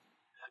threat.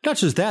 Not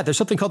just that, there's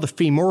something called the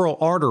femoral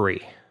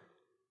artery.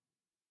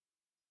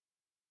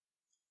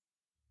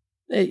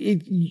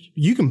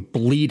 You can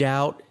bleed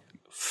out,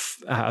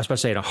 I was about to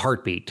say in a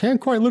heartbeat,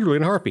 quite literally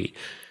in a heartbeat.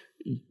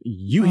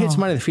 You hit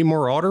somebody in the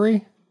femoral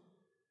artery?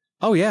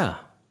 Oh, yeah.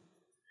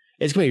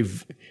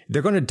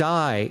 They're going to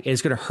die, and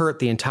it's going to hurt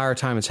the entire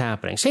time it's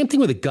happening. Same thing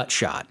with a gut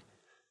shot.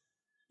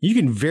 You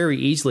can very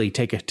easily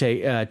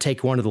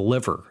take one to the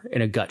liver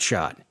in a gut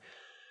shot.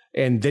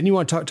 And then you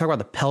want to talk about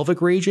the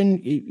pelvic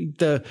region.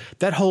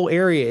 That whole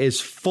area is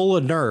full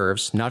of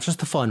nerves, not just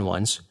the fun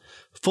ones,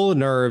 full of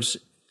nerves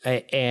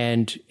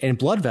and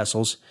blood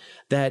vessels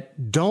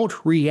that don't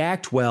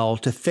react well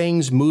to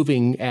things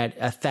moving at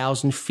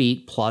 1,000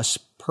 feet plus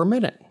per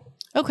minute.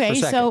 Okay,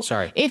 so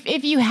sorry.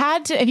 If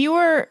you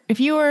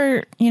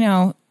were, you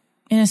know,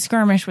 in a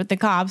skirmish with the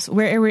cops,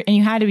 and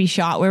you had to be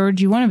shot, where would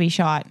you want to be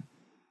shot?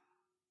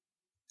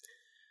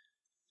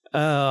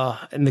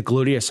 In the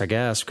gluteus, I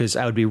guess, because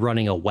I would be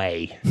running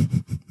away.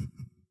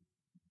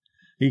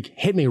 You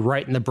hit me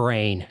right in the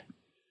brain.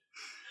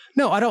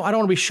 No, I don't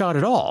want to be shot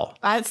at all.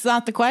 That's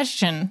not the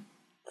question.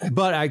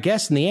 But I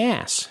guess in the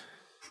ass.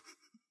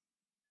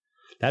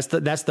 That's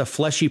the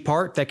fleshy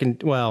part that can.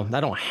 Well,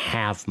 I don't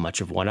have much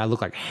of one. I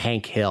look like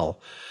Hank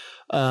Hill.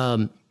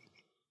 But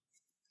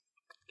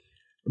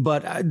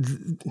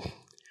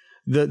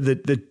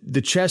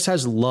the chest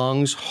has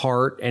lungs,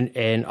 heart,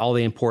 and all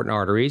the important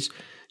arteries.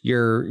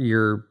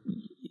 You've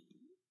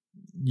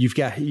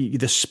got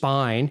the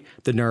spine,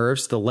 the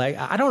nerves, the leg.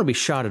 I don't want to be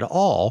shot at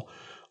all,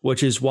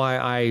 which is why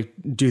I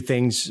do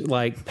things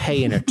like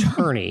pay an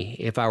attorney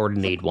if I were to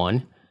need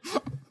one.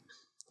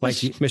 Like,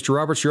 Mr.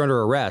 Roberts, you're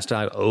under arrest.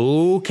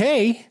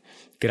 Okay.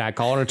 Can I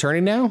call an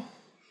attorney now?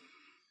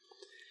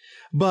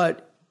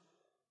 But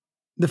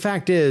the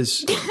fact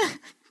is,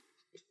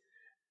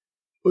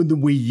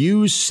 we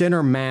use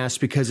center mass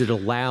because it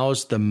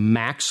allows the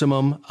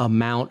maximum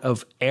amount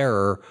of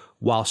error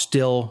while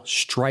still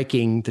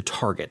striking the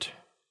target.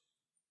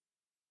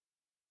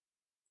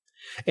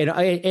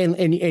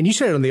 And you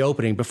said it in the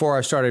opening before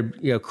I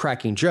started,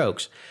 cracking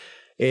jokes.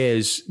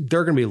 Is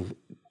there going to be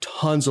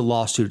tons of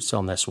lawsuits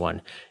on this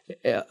one?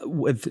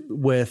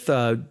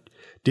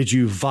 Did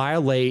you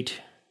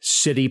violate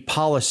city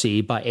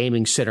policy by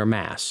aiming center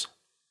mass?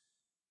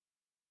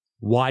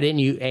 Why didn't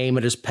you aim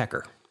at his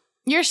pecker?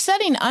 You're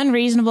setting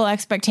unreasonable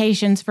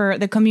expectations for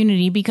the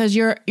community because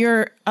you're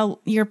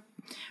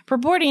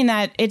purporting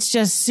that it's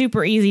just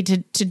super easy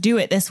to do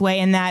it this way,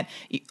 and that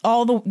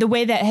all the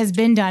way that has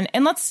been done.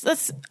 And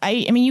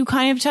I mean, you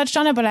kind of touched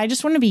on it, but I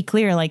just want to be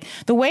clear. Like,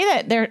 the way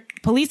that their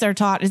police are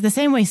taught is the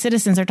same way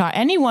citizens are taught.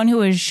 Anyone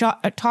who is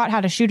taught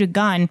how to shoot a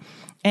gun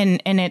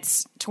and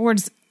it's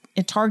towards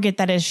a target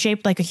that is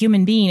shaped like a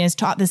human being is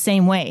taught the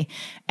same way.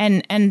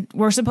 And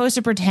we're supposed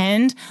to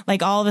pretend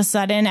like all of a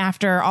sudden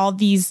after all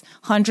these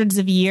hundreds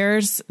of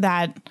years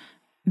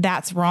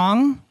that's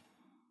wrong.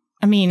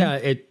 I mean,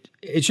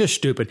 it's just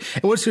stupid.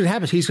 And what's going to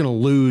happen is he's going to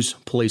lose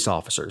police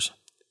officers.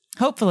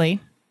 Hopefully.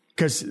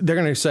 Because they're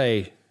going to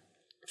say,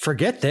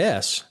 forget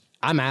this.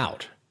 I'm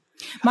out.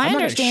 My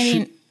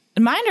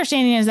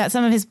understanding is that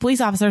some of his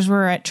police officers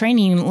were at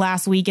training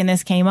last week and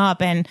this came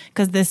up, and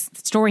because this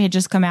story had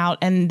just come out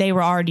and they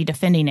were already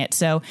defending it.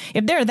 So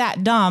if they're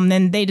that dumb,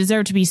 then they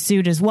deserve to be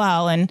sued as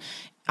well. And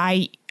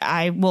I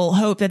will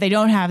hope that they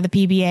don't have the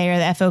PBA or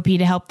the FOP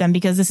to help them,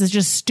 because this is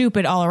just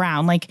stupid all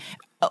around. Like,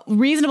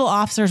 reasonable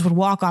officers would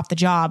walk off the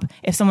job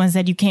if someone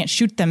said you can't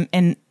shoot them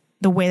in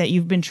the way that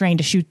you've been trained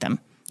to shoot them.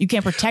 You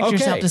can't protect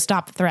yourself to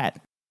stop the threat.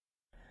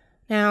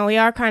 Now, we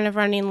are kind of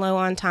running low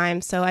on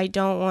time, so I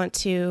don't want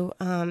to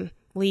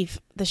leave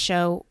the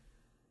show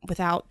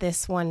without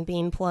this one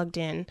being plugged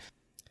in.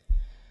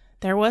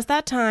 There was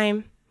that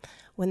time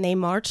when they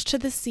marched to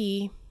the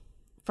sea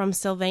from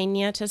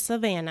Sylvania to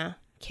Savannah,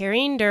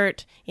 carrying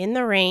dirt in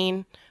the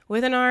rain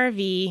with an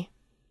RV,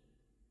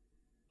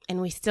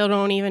 and we still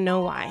don't even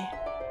know why.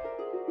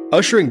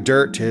 Ushering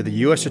dirt to the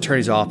U.S.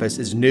 Attorney's Office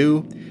is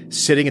new,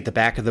 sitting at the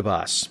back of the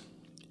bus.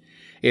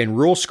 In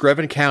rural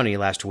Screven County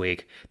last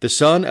week, the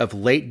son of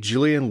late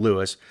Julian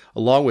Lewis,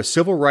 along with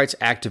civil rights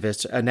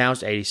activists,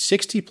 announced a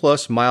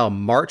 60-plus mile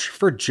march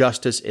for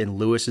justice in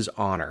Lewis's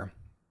honor.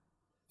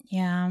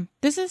 Yeah,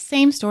 this is the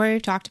same story we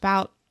talked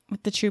about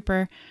with the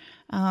trooper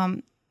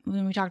when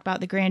we talked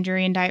about the grand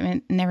jury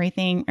indictment and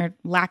everything, or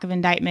lack of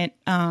indictment,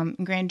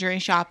 grand jury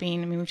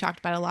shopping. I mean, we've talked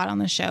about it a lot on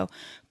the show.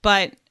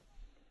 But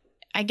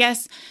I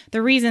guess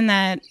the reason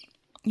that,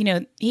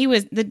 he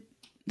was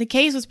the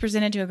case was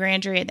presented to a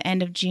grand jury at the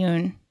end of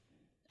June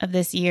of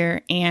this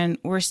year, and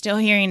we're still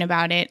hearing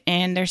about it.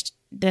 And there's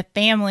the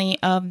family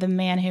of the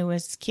man who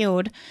was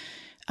killed.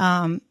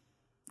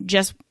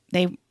 Just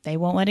they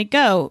won't let it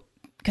go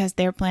because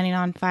they're planning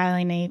on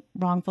filing a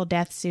wrongful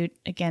death suit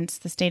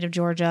against the state of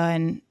Georgia.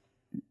 And,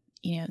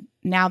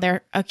 now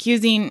they're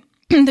accusing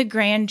the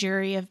grand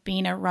jury of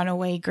being a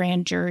runaway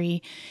grand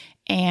jury,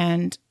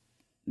 and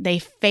they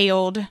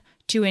failed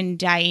to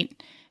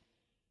indict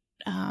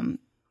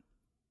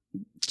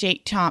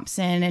Jake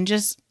Thompson, and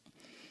just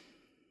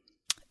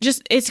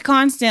it's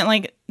constant.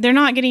 Like, they're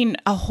not getting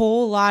a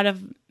whole lot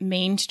of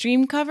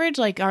mainstream coverage.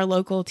 Like, our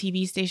local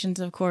TV stations,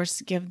 of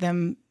course, give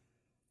them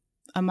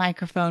a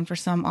microphone for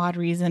some odd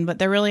reason, but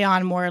they're really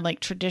on more like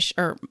tradition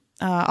or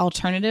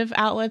alternative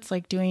outlets,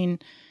 like doing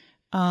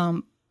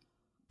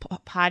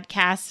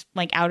podcasts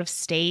like out of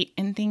state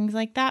and things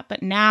like that.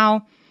 But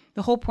now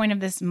the whole point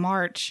of this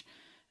march,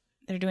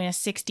 they're doing a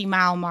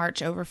 60-mile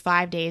march over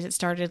 5 days. It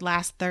started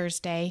last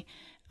Thursday.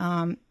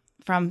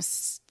 From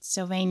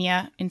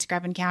Sylvania in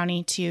Screven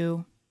County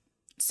to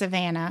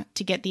Savannah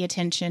to get the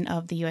attention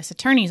of the U.S.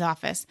 Attorney's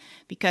Office,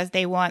 because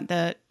they want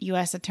the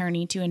U.S.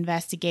 Attorney to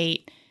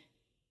investigate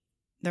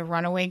the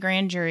runaway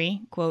grand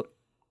jury, quote,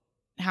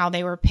 how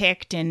they were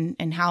picked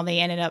and how they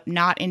ended up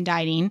not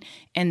indicting.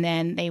 And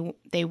then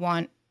they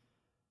want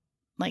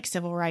like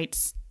civil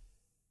rights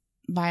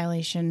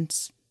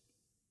violations,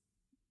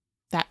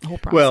 that whole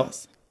process. Well,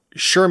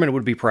 Sherman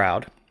would be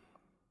proud.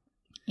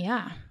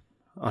 Yeah.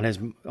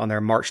 On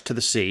their march to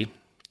the sea.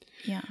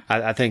 Yeah.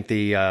 I think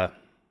the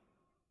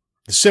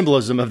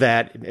symbolism of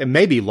that, it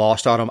may be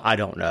lost on them. I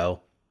don't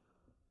know.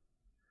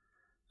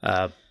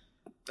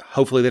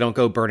 Hopefully they don't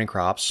go burning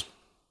crops.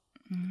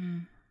 Mm-hmm.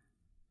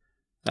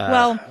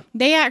 Well,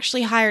 they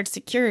actually hired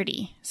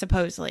security,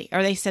 supposedly,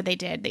 or they said they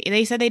did.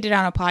 They said they did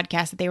on a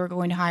podcast that they were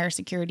going to hire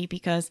security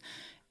because,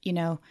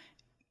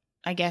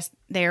 I guess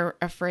they're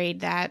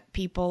afraid that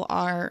people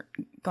are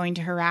going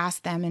to harass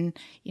them. And,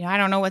 I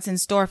don't know what's in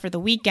store for the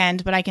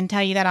weekend, but I can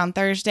tell you that on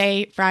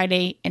Thursday,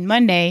 Friday, and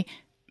Monday,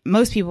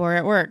 most people are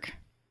at work.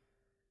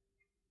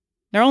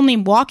 They're only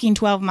walking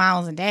 12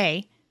 miles a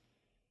day.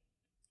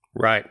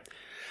 Right.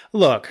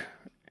 Look,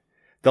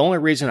 the only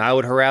reason I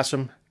would harass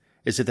them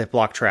is if they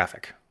block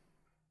traffic.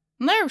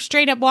 And they're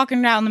straight up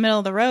walking out in the middle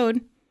of the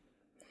road.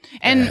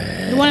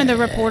 And one of the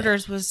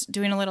reporters was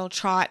doing a little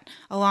trot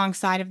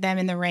alongside of them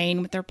in the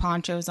rain with their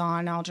ponchos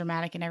on, all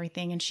dramatic and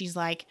everything. And she's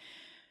like,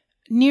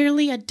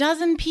 nearly a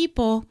dozen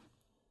people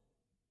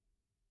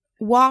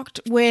walked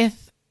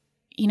with,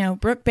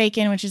 Brooke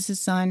Bacon, which is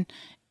his son,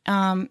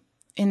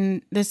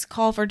 in this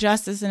call for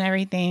justice and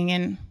everything.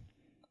 And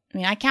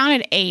I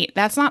counted 8.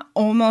 That's not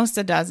almost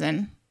a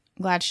dozen.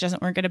 I'm glad she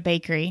doesn't work at a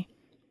bakery.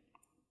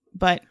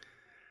 But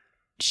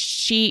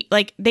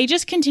they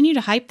just continue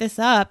to hype this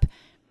up.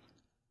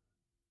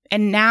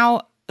 And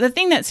now the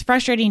thing that's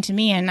frustrating to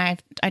me, and I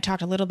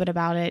talked a little bit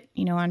about it,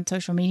 on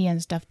social media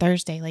and stuff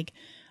Thursday,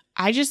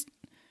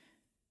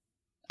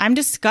 I'm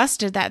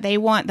disgusted that they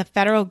want the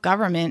federal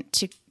government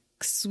to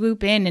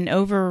swoop in and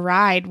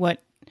override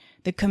what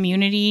the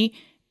community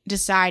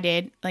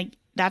decided.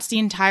 That's the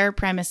entire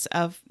premise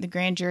of the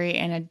grand jury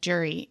and a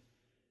jury,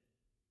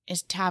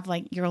 is to have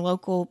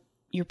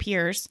your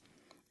peers.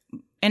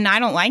 And I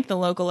don't like the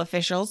local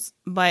officials,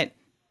 but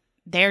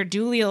they're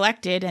duly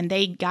elected and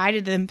they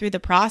guided them through the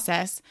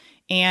process.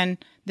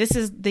 And this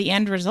is the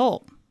end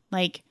result.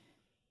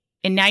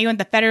 And now you want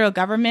the federal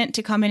government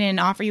to come in and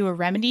offer you a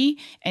remedy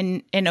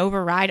and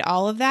override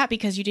all of that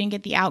because you didn't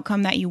get the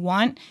outcome that you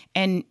want.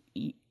 And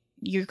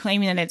you're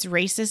claiming that it's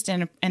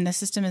racist and the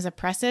system is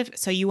oppressive.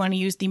 So you want to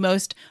use the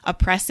most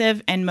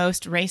oppressive and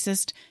most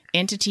racist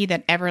entity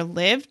that ever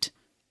lived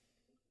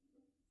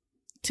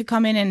to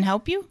come in and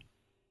help you?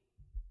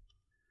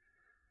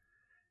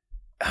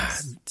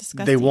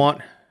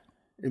 Disgusting.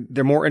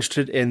 They're more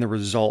interested in the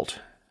result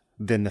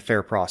than the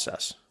fair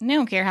process. They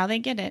don't care how they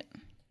get it.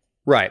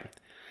 Right.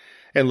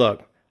 And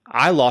look,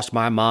 I lost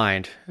my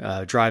mind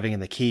driving in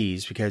the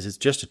Keys because it's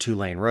just a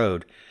 2-lane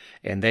road,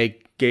 and they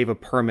gave a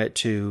permit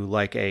to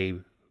a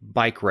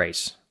bike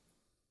race.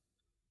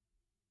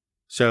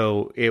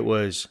 So it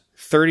was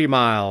 30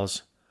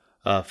 miles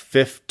of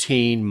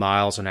 15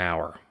 miles an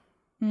hour.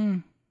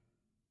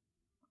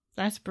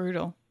 That's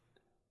brutal.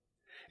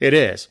 It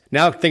is.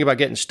 Now think about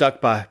getting stuck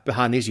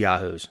behind these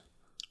yahoos.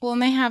 Well,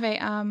 and they have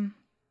a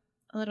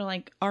little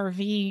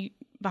RV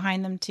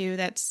behind them too.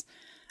 That's,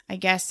 I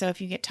guess, so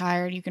if you get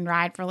tired, you can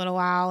ride for a little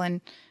while,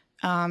 and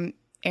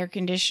air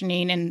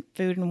conditioning and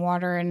food and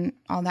water and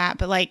all that.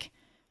 But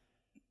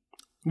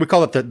we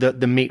call it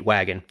the meat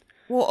wagon.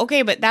 Well,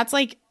 okay, but that's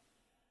if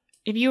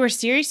you were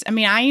serious.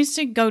 I used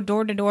to go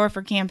door to door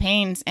for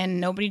campaigns, and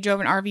nobody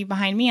drove an RV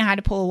behind me. I had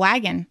to pull a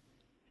wagon.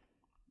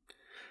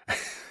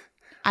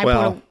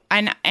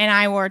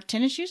 I wore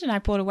tennis shoes, and I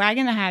pulled a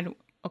wagon that had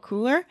a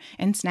cooler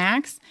and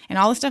snacks and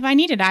all the stuff I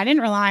needed. I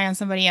didn't rely on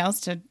somebody else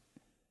to.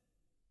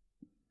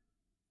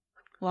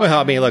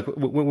 When we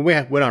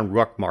went on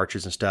ruck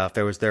marches and stuff,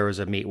 there was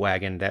a meat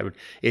wagon that would,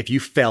 if you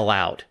fell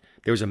out,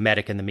 there was a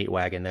medic in the meat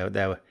wagon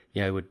that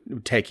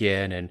would take you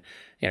in, and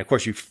of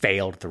course you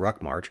failed at the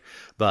ruck march,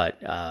 but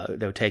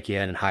they would take you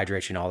in and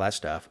hydrate you and all that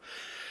stuff.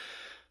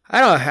 I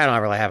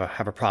don't really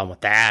have a problem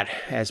with that.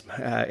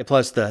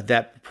 Plus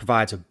that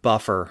provides a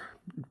buffer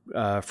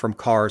from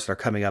cars that are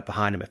coming up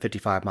behind them at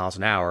 55 miles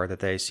an hour,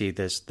 that they see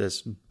this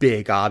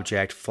big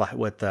object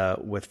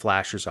with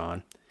flashers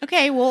on.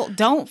 Okay, well,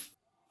 don't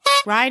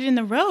ride in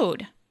the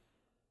road.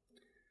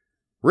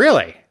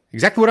 Really?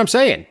 Exactly what I'm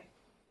saying.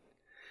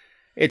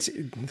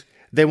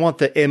 They want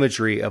the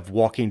imagery of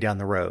walking down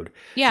the road.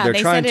 Yeah,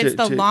 they said it's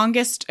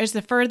it's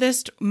the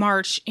furthest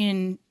march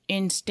in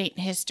state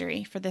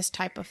history for this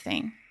type of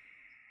thing.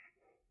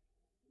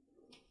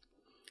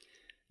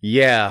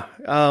 Yeah.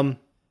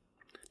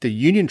 The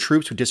Union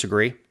troops would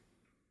disagree.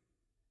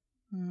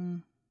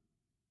 When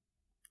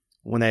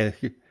they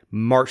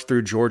marched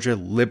through Georgia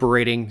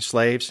liberating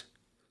slaves.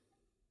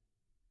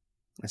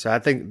 So I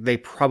think they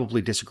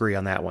probably disagree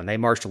on that one. They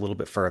marched a little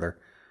bit further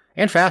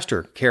and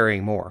faster,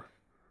 carrying more.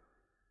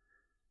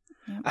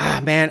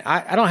 Yep. Man,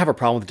 I don't have a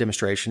problem with the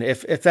demonstration.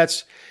 If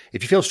you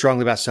feel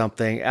strongly about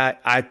something,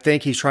 I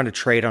think he's trying to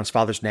trade on his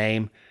father's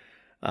name.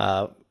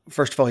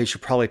 First of all, he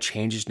should probably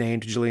change his name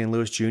to Julian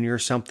Lewis Jr. or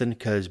something,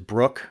 because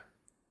Brooke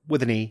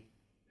with an E.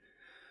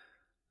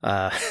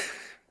 I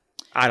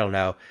don't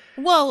know.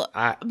 Well,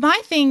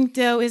 my thing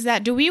though is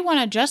that, do we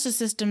want a justice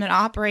system that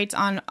operates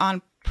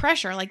on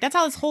pressure? That's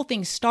how this whole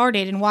thing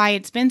started, and why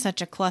it's been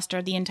such a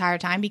cluster the entire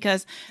time,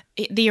 because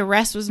the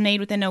arrest was made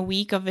within a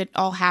week of it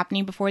all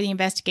happening before the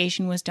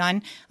investigation was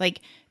done.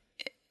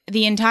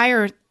 The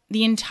entire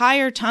the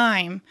entire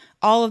time,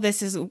 all of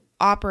this is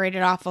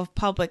operated off of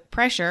public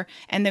pressure,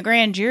 and the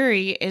grand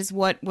jury is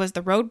what was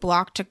the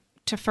roadblock to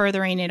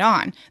furthering it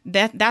on.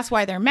 That's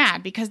why they're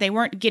mad, because they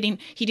weren't getting,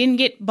 he didn't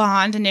get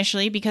bond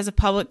initially because of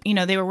public,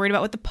 they were worried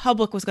about what the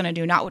public was going to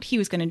do, not what he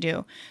was going to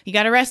do. He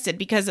got arrested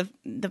because of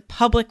the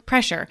public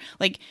pressure,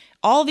 like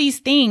all these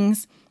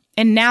things.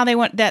 And now they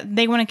want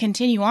to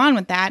continue on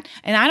with that.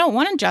 And I don't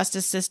want a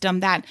justice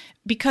system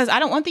because I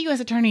don't want the U.S.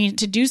 attorney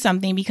to do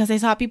something because they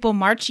saw people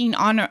marching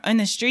on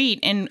the street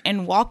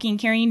and walking,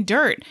 carrying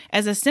dirt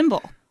as a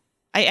symbol.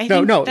 I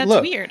think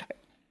that's weird.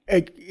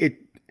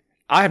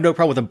 I have no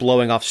problem with them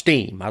blowing off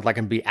steam. I'd like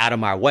them to be out of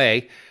my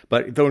way,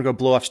 but if they want to go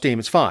blow off steam,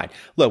 it's fine.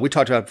 Look, we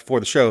talked about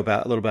before the show a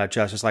little about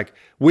justice. Like,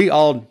 we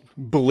all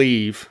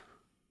believe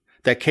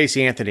that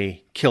Casey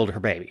Anthony killed her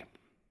baby.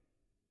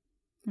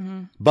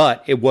 Mm-hmm.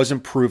 But it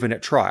wasn't proven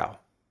at trial,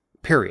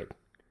 period.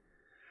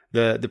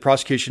 The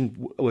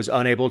prosecution was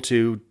unable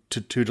to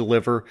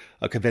deliver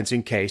a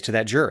convincing case to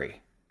that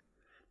jury.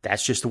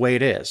 That's just the way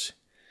it is.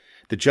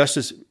 The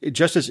justice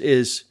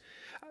is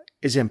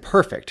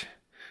imperfect,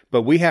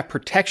 but we have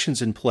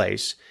protections in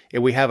place,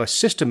 and we have a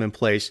system in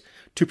place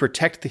to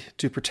protect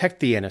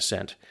the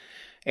innocent,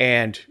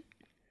 and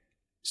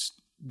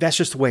that's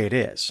just the way it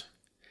is.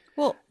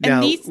 Well,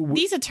 and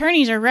these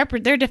attorneys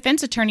they're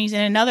defense attorneys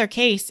in another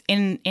case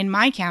in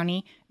my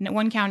county,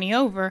 one county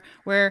over,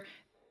 where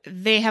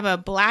they have a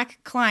black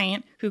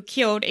client who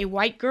killed a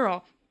white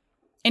girl.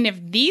 And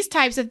if these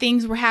types of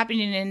things were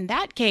happening in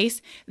that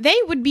case, they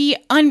would be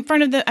in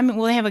front of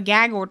they have a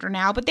gag order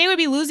now, but they would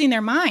be losing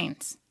their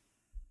minds.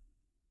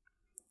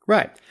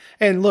 Right.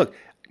 And look,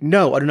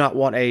 no, I do not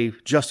want a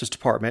justice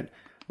department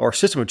or a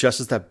system of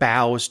justice that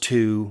bows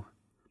to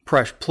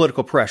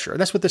political pressure.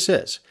 That's what this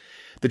is.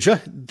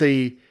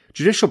 The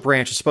judicial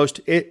branch is supposed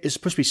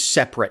to be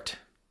separate,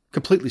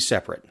 completely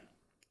separate.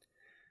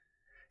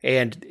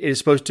 And it is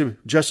supposed to,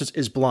 justice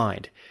is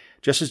blind.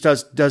 Justice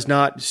does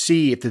not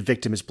see if the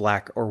victim is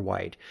black or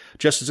white.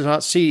 Justice does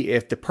not see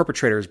if the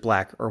perpetrator is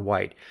black or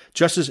white.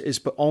 Justice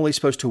is only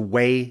supposed to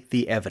weigh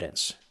the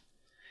evidence.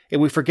 And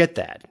we forget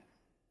that.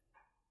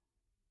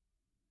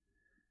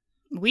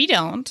 We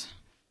don't.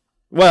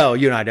 Well,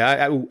 you and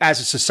I do. As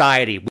a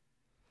society.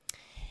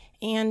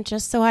 And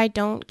just so I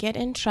don't get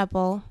in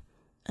trouble,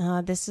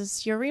 this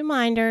is your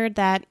reminder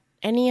that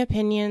any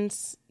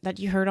opinions that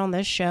you heard on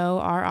this show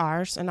are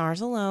ours and ours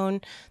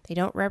alone. They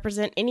don't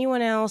represent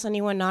anyone else,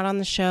 anyone not on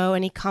the show,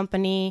 any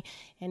company,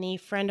 any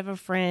friend of a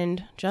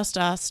friend, just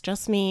us,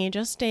 just me,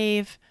 just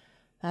Dave.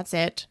 That's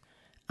it.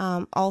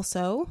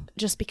 Also,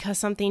 just because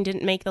something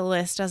didn't make the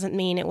list doesn't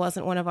mean it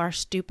wasn't one of our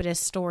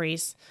stupidest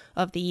stories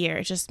of the year.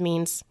 It just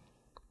means,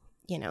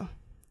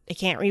 it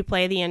can't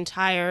replay the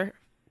entire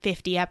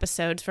 50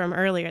 episodes from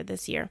earlier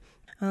this year.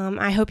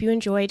 I hope you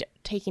enjoyed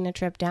taking a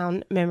trip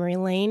down memory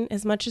lane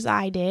as much as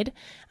I did.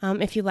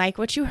 If you like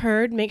what you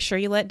heard, make sure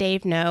you let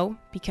Dave know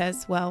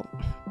because, well,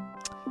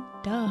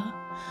 duh.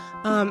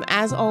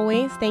 As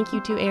always, thank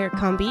you to Eric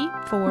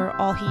Cumby for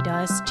all he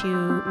does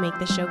to make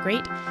this show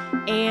great.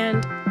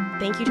 And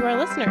thank you to our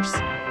listeners.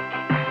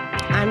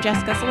 I'm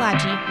Jessica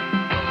Salachi.